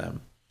for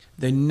them,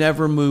 they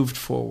never moved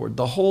forward.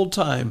 The whole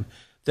time,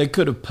 they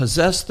could have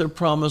possessed their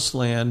promised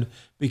land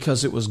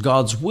because it was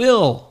God's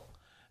will.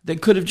 They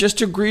could have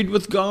just agreed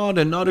with God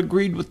and not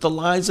agreed with the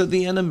lies of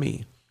the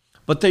enemy.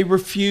 But they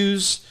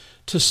refused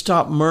to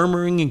stop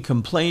murmuring and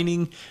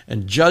complaining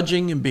and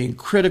judging and being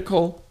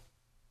critical.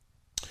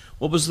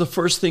 What was the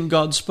first thing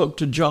God spoke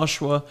to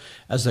Joshua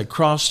as they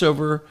crossed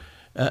over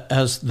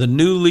as the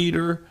new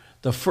leader?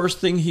 The first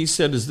thing he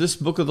said is, this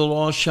book of the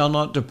law shall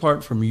not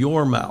depart from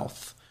your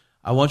mouth.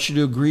 I want you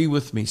to agree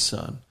with me,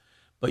 son.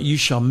 But you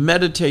shall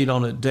meditate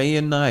on it day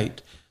and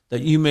night,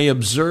 that you may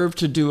observe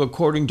to do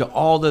according to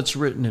all that's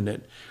written in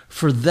it.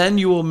 For then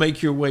you will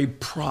make your way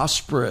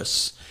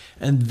prosperous,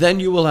 and then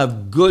you will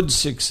have good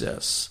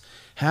success.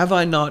 Have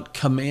I not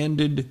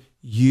commanded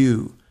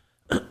you?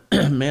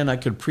 Man, I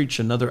could preach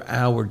another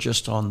hour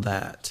just on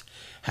that.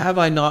 Have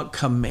I not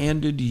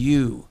commanded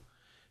you?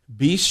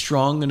 Be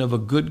strong and of a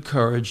good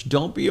courage.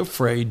 Don't be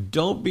afraid.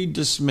 Don't be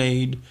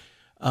dismayed.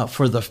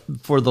 For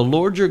the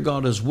Lord your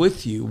God is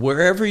with you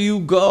wherever you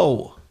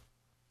go.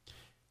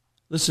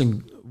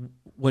 Listen,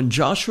 when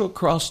Joshua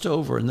crossed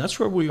over, and that's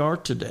where we are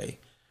today,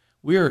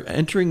 we are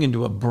entering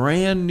into a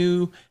brand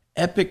new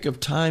epic of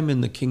time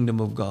in the kingdom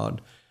of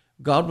God.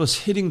 God was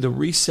hitting the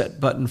reset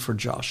button for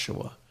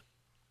Joshua.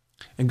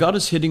 And God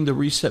is hitting the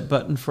reset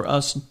button for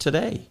us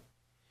today.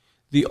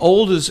 The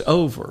old is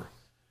over.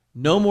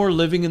 No more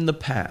living in the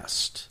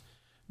past.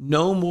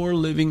 No more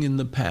living in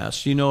the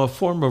past. You know, a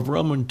form of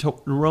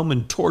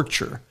Roman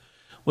torture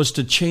was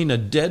to chain a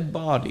dead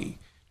body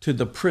to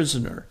the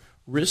prisoner,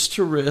 wrist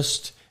to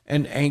wrist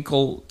and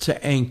ankle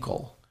to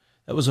ankle.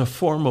 That was a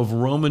form of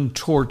Roman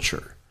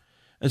torture.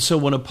 And so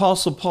when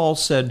Apostle Paul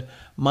said,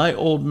 "My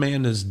old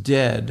man is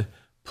dead,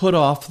 put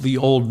off the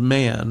old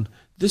man,"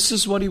 this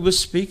is what he was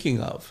speaking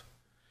of.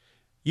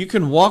 You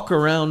can walk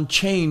around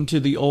chained to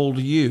the old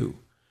you.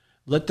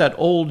 Let that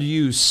old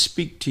you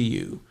speak to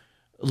you.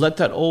 Let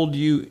that old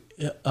you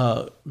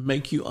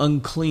make you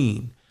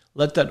unclean.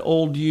 Let that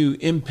old you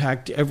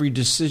impact every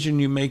decision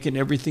you make and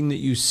everything that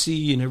you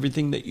see and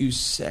everything that you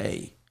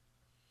say.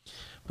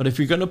 But if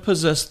you're going to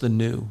possess the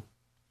new,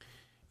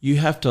 you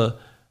have to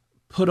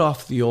put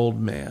off the old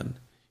man.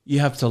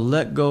 You have to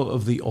let go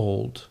of the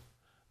old.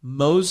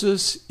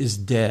 Moses is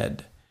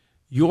dead.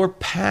 Your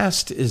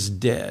past is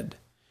dead.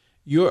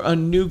 You're a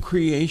new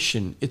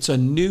creation. It's a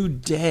new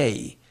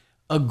day.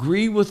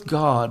 Agree with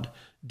God.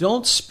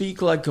 Don't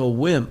speak like a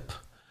wimp.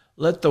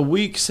 Let the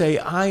weak say,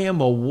 "I am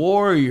a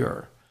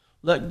warrior."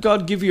 Let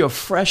God give you a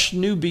fresh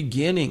new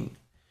beginning.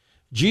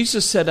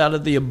 Jesus said, out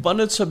of the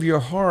abundance of your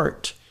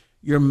heart,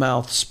 your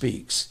mouth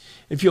speaks.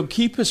 If you'll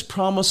keep his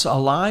promise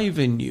alive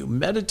in you,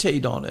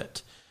 meditate on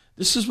it.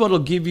 This is what will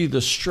give you the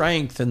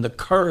strength and the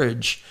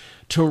courage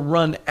to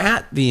run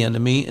at the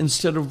enemy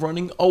instead of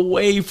running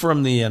away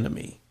from the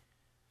enemy.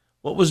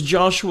 What was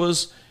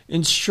Joshua's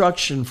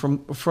instruction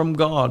from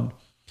God?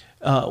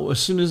 As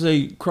soon as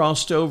they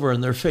crossed over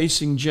and they're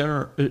facing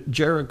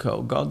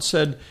Jericho, God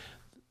said,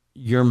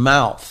 your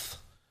mouth,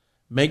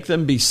 make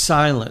them be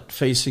silent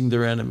facing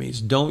their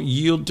enemies. Don't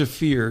yield to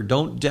fear.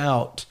 Don't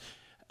doubt.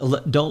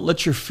 Don't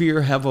let your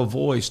fear have a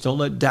voice. Don't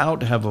let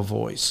doubt have a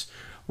voice.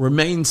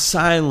 Remain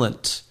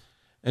silent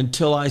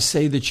until I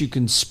say that you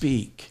can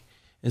speak.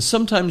 And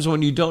sometimes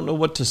when you don't know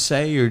what to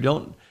say or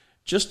don't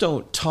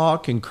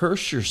talk and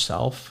curse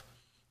yourself,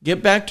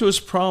 get back to his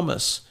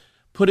promise.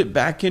 Put it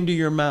back into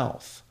your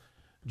mouth.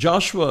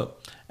 Joshua,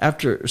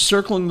 after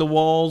circling the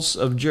walls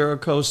of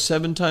Jericho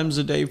 7 times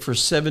a day for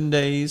 7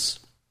 days,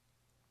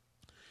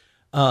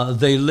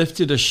 they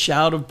lifted a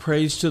shout of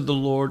praise to the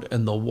Lord,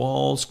 and the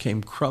walls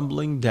came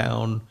crumbling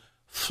down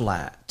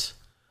flat.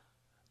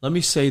 Let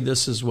me say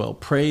this as well.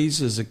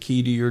 Praise is a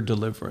key to your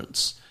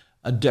deliverance,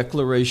 a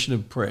declaration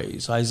of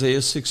praise.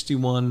 Isaiah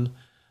 61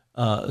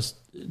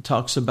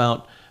 talks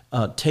about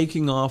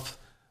taking off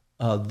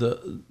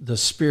the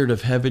spirit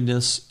of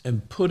heaviness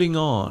and putting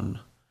on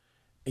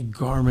a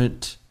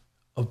garment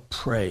of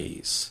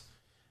praise.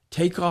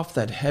 Take off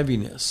that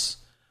heaviness.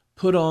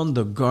 Put on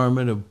the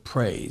garment of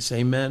praise.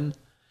 Amen.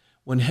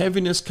 When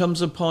heaviness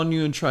comes upon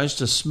you and tries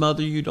to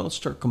smother you, don't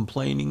start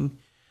complaining.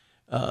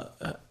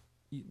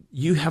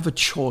 You have a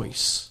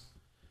choice.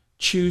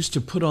 Choose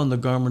to put on the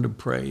garment of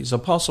praise.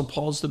 Apostle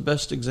Paul's the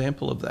best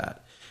example of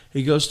that.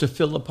 He goes to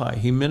Philippi.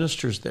 He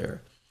ministers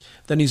there.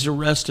 Then he's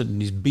arrested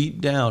and he's beat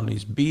down,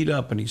 he's beat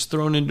up, and he's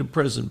thrown into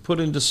prison, put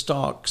into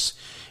stocks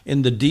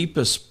in the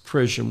deepest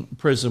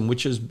prison,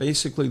 which is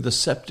basically the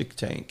septic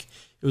tank.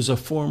 It was a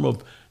form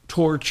of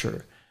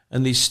torture.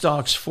 And these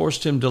stocks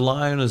forced him to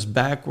lie on his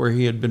back where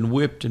he had been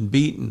whipped and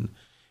beaten,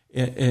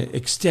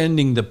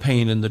 extending the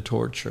pain and the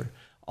torture.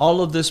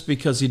 All of this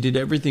because he did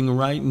everything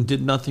right and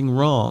did nothing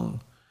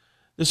wrong.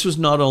 This was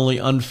not only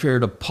unfair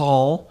to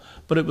Paul,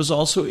 but it was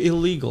also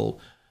illegal.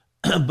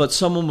 But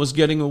someone was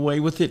getting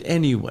away with it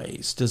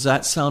anyways. Does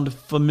that sound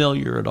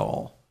familiar at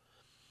all?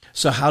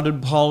 So how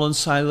did Paul and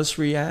Silas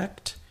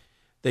react?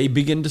 They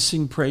began to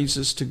sing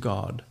praises to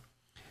God.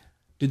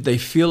 Did they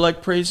feel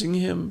like praising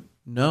him?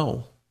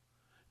 No.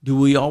 Do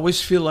we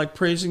always feel like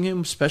praising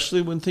him,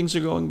 especially when things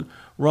are going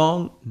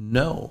wrong?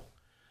 No.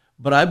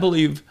 But I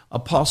believe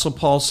Apostle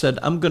Paul said,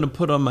 I'm going to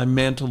put on my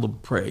mantle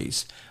of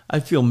praise. I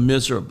feel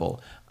miserable.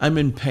 I'm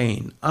in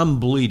pain. I'm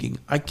bleeding.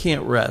 I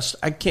can't rest.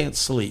 I can't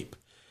sleep.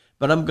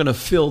 But I'm going to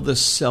fill this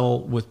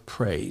cell with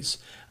praise.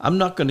 I'm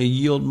not going to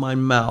yield my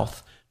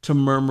mouth to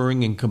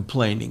murmuring and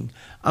complaining.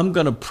 I'm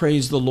going to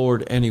praise the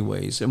Lord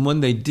anyways. And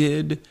when they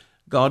did,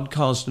 God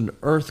caused an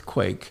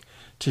earthquake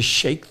to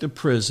shake the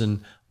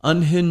prison,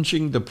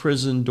 unhinging the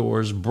prison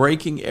doors,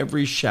 breaking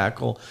every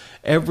shackle,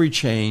 every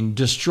chain,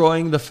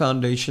 destroying the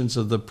foundations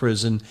of the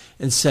prison,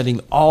 and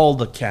setting all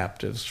the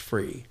captives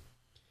free.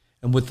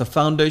 And with the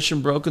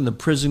foundation broken, the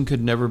prison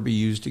could never be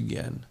used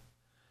again.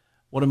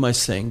 What am I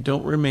saying?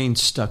 Don't remain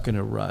stuck in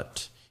a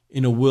rut,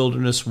 in a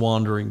wilderness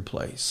wandering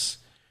place.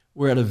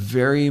 We're at a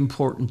very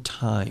important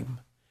time.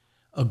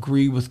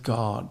 Agree with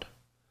God.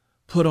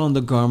 Put on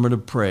the garment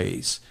of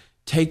praise.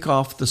 Take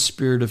off the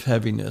spirit of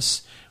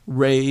heaviness.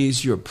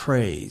 Raise your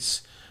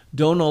praise.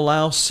 Don't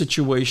allow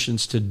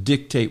situations to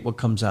dictate what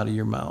comes out of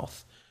your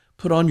mouth.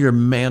 Put on your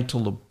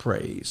mantle of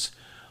praise.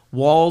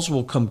 Walls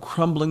will come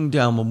crumbling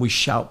down when we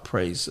shout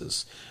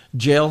praises.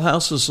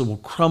 Jailhouses will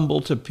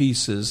crumble to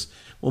pieces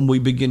when we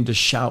begin to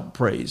shout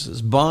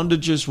praises.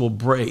 Bondages will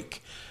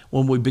break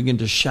when we begin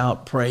to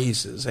shout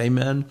praises.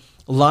 Amen.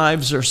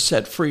 Lives are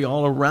set free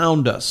all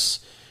around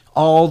us.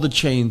 All the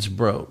chains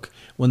broke.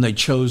 when they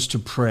chose to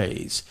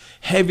praise.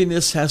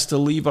 Heaviness has to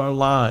leave our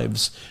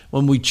lives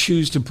when we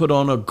choose to put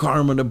on a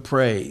garment of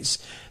praise.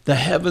 The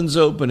heavens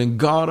open and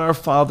God our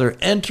Father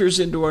enters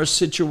into our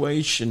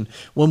situation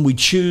when we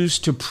choose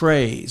to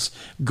praise.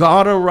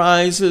 God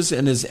arises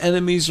and his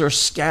enemies are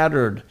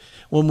scattered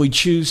when we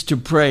choose to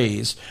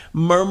praise.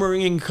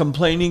 Murmuring and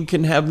complaining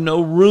can have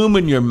no room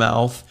in your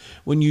mouth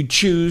when you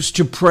choose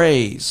to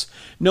praise.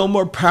 No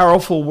more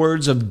powerful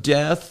words of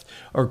death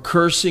or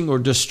cursing or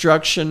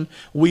destruction.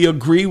 We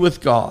agree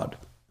with God.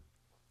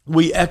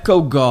 We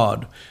echo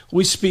God.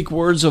 We speak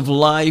words of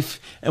life,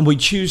 and we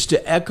choose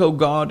to echo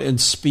God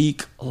and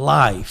speak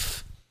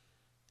life.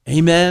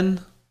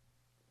 Amen.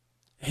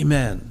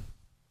 Amen.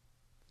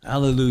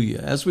 Hallelujah.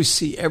 As we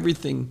see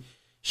everything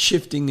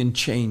shifting and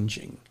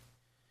changing,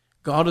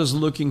 God is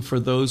looking for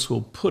those who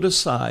will put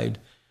aside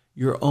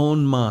your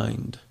own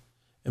mind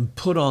and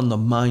put on the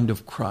mind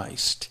of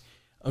Christ.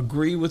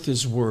 Agree with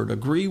his word.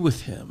 Agree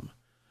with him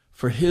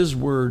for his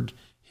word,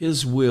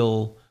 his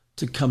will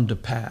to come to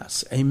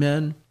pass.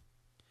 Amen.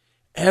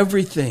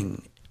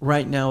 Everything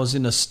right now is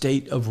in a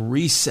state of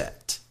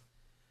reset.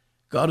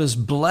 God is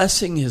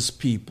blessing his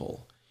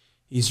people.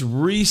 He's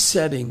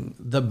resetting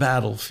the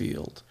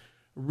battlefield,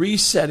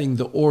 resetting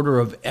the order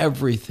of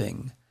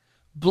everything.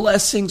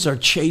 Blessings are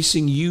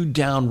chasing you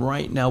down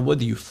right now,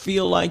 whether you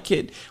feel like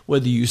it,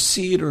 whether you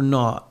see it or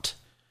not.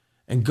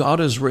 And God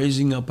is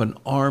raising up an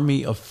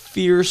army of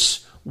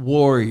fierce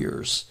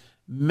warriors,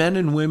 men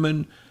and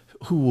women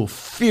who will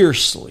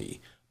fearlessly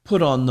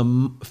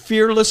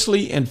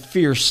and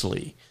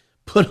fiercely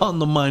put on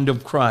the mind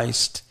of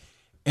Christ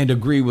and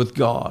agree with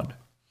God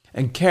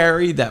and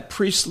carry that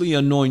priestly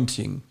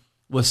anointing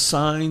with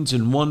signs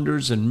and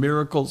wonders and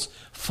miracles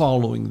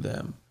following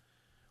them.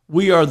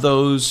 We are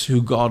those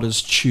who God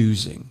is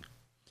choosing.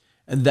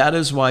 And that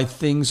is why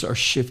things are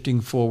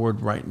shifting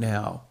forward right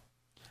now.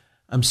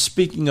 I'm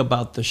speaking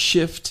about the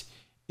shift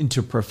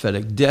into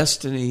prophetic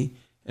destiny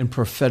and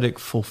prophetic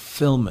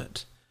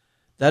fulfillment.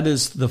 That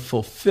is the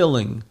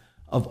fulfilling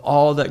of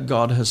all that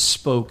God has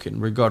spoken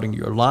regarding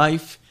your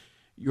life,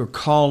 your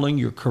calling,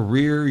 your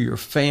career, your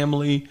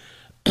family,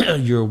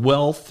 your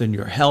wealth and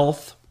your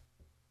health,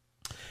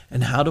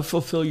 and how to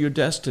fulfill your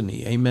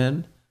destiny.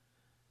 Amen.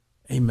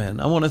 Amen.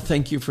 I want to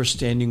thank you for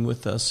standing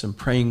with us and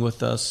praying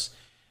with us,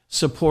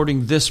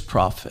 supporting this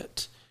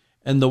prophet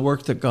and the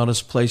work that God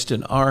has placed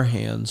in our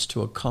hands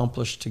to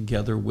accomplish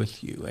together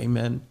with you.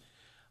 Amen.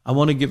 I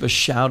want to give a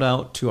shout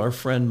out to our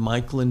friend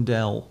Mike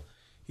Lindell.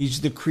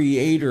 He's the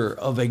creator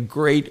of a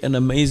great and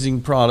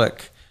amazing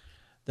product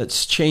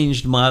that's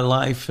changed my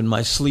life and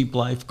my sleep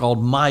life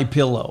called My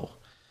Pillow.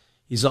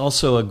 He's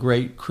also a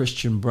great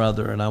Christian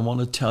brother, and I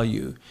want to tell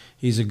you,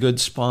 he's a good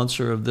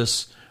sponsor of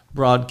this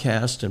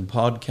broadcast and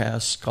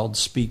podcast called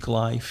Speak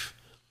Life.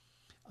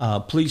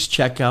 Please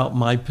check out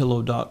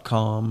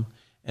mypillow.com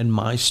and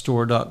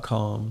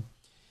mystore.com.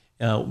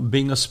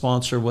 Being a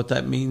sponsor, what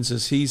that means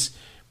is he's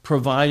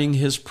providing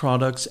his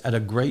products at a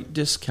great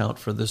discount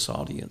for this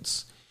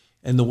audience.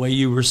 And the way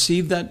you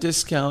receive that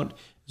discount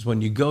is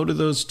when you go to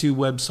those two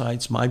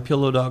websites,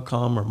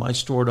 mypillow.com or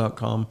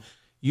mystore.com,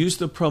 use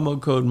the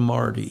promo code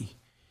Marty,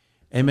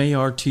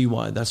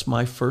 M-A-R-T-Y, that's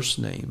my first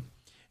name.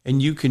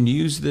 And you can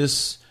use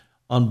this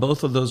on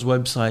both of those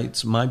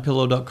websites,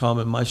 mypillow.com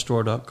and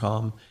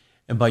mystore.com.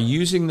 And by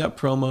using that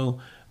promo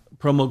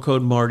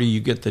code Marty, you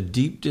get the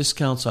deep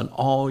discounts on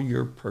all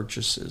your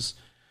purchases.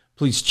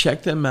 Please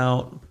check them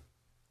out.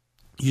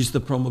 Use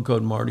the promo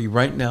code Marty.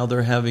 Right now,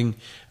 they're having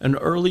an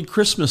early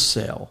Christmas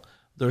sale.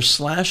 They're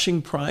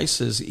slashing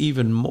prices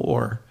even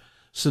more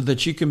so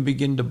that you can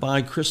begin to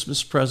buy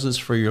Christmas presents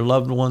for your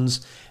loved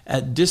ones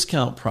at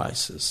discount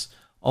prices.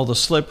 All the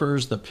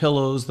slippers, the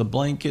pillows, the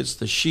blankets,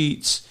 the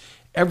sheets,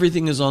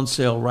 everything is on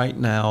sale right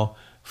now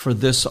for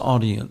this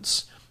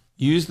audience.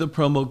 Use the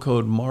promo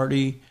code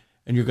Marty,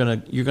 and you're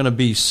gonna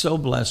be so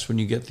blessed when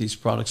you get these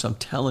products. I'm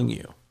telling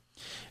you.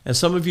 And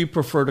some of you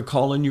prefer to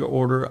call in your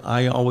order.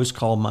 I always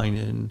call mine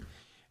in.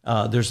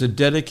 There's a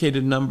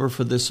dedicated number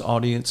for this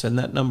audience, and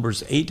that number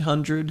is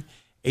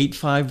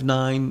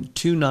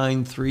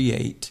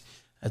 800-859-2938.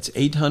 That's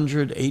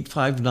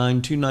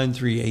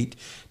 800-859-2938.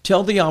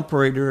 Tell the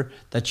operator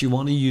that you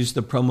want to use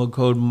the promo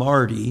code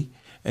Marty,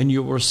 and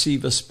you'll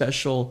receive a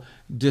special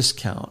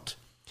discount.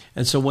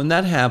 And so when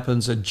that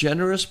happens, a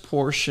generous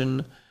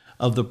portion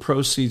of the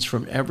proceeds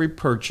from every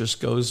purchase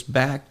goes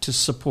back to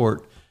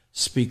support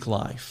Speak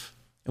Life.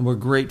 And we're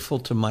grateful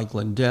to Mike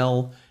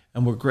Lindell,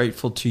 and we're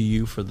grateful to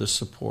you for the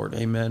support.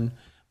 Amen.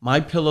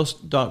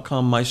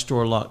 MyPillow.com,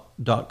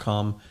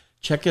 mystore.com.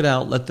 Check it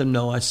out. Let them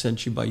know I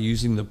sent you by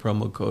using the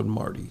promo code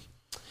Marty.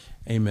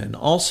 Amen.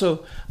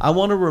 Also, I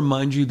want to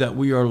remind you that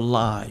we are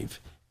live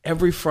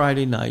every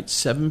Friday night,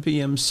 7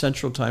 p.m.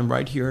 Central Time,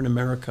 right here in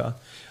America.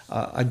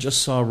 I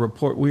just saw a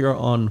report. We are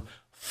on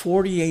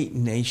 48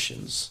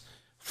 nations.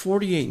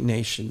 48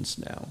 nations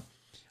now.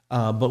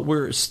 But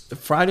we're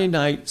Friday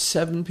night,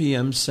 7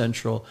 p.m.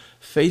 Central,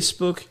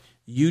 Facebook,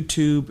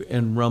 YouTube,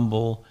 and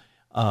Rumble,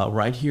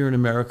 right here in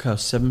America,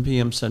 7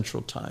 p.m.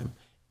 Central Time,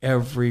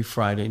 every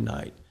Friday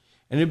night.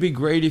 And it'd be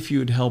great if you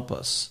would help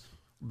us.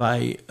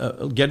 by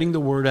getting the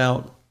word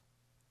out,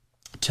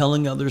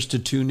 telling others to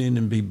tune in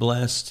and be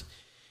blessed.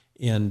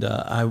 And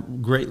I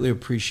greatly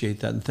appreciate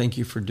that. And thank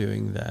you for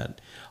doing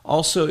that.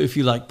 Also, if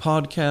you like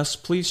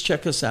podcasts, please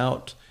check us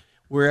out.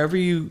 Wherever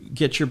you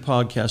get your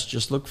podcast,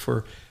 just look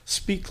for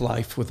Speak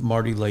Life with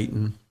Marty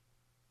Layton.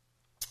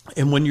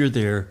 And when you're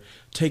there,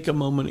 take a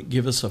moment and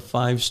give us a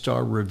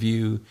 5-star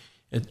review.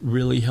 It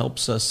really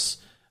helps us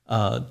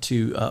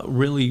to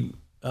really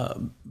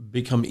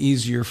become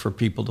easier for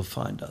people to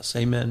find us.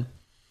 Amen.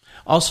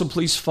 Also,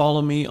 please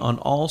follow me on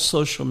all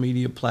social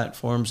media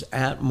platforms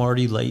at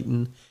Marty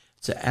Layton.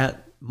 It's an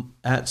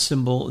at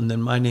symbol and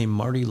then my name,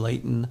 Marty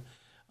Layton.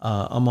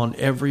 I'm on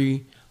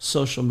every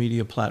social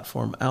media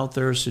platform out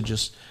there, so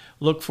just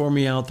look for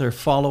me out there.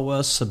 Follow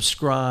us,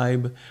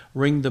 subscribe,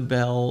 ring the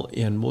bell,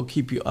 and we'll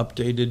keep you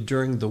updated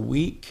during the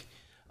week.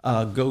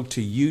 Go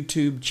to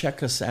YouTube,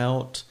 check us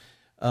out.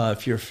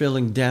 If you're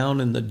feeling down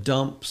in the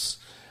dumps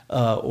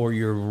or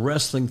you're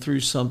wrestling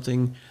through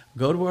something,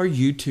 go to our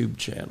YouTube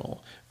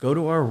channel. Go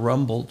to our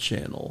Rumble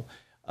channel.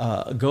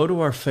 Go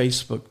to our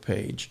Facebook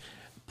page.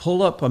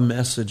 Pull up a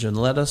message and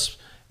let us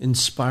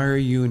inspire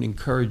you and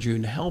encourage you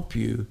and help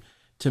you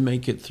to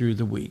make it through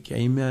the week.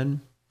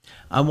 Amen.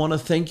 I want to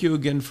thank you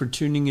again for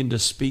tuning in to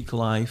Speak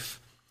Life.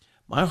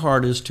 My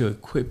heart is to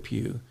equip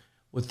you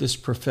with this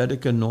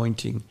prophetic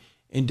anointing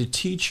and to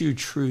teach you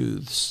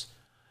truths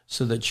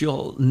so that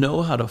you'll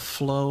know how to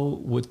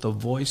flow with the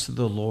voice of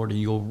the Lord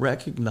and you'll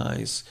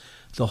recognize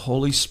the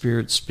Holy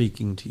Spirit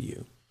speaking to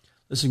you.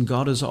 Listen,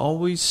 God is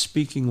always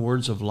speaking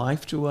words of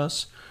life to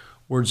us,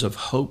 words of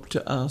hope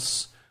to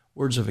us,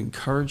 words of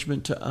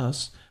encouragement to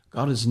us.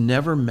 God is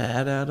never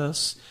mad at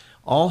us.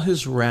 All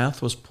his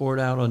wrath was poured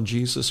out on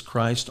Jesus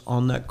Christ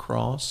on that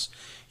cross.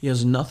 He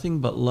has nothing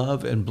but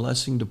love and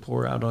blessing to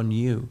pour out on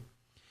you.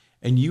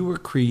 And you were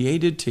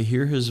created to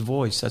hear his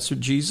voice. That's what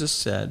Jesus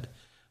said.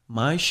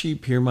 My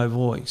sheep hear my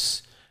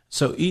voice.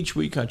 So each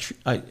week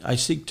I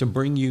seek to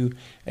bring you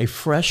a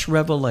fresh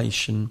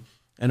revelation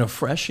and a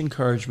fresh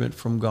encouragement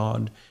from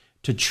God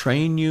to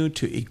train you,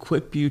 to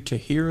equip you to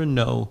hear and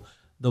know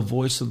the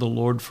voice of the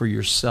Lord for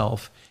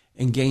yourself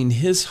and gain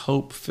his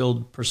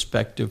hope-filled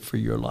perspective for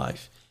your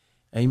life.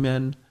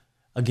 Amen.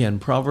 Again,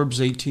 Proverbs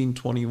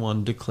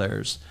 18:21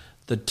 declares,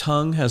 the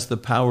tongue has the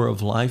power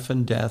of life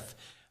and death,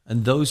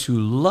 and those who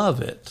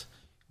love it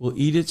will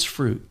eat its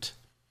fruit.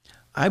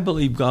 I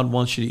believe God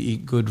wants you to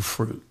eat good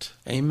fruit.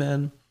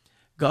 Amen.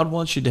 God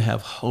wants you to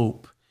have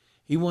hope.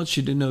 He wants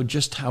you to know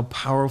just how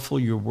powerful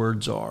your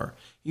words are.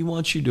 He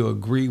wants you to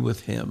agree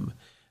with him.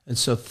 And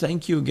so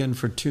thank you again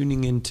for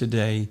tuning in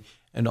today.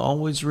 And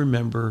always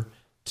remember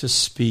to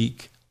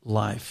speak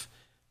life.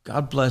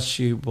 God bless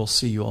you. We'll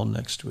see you all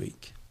next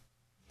week.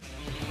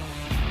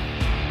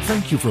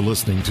 Thank you for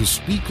listening to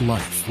Speak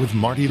Life with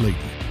Marty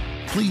Layton.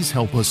 Please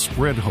help us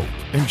spread hope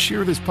and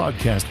share this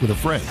podcast with a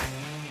friend.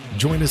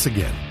 Join us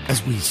again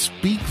as we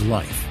speak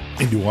life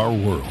into our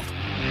world.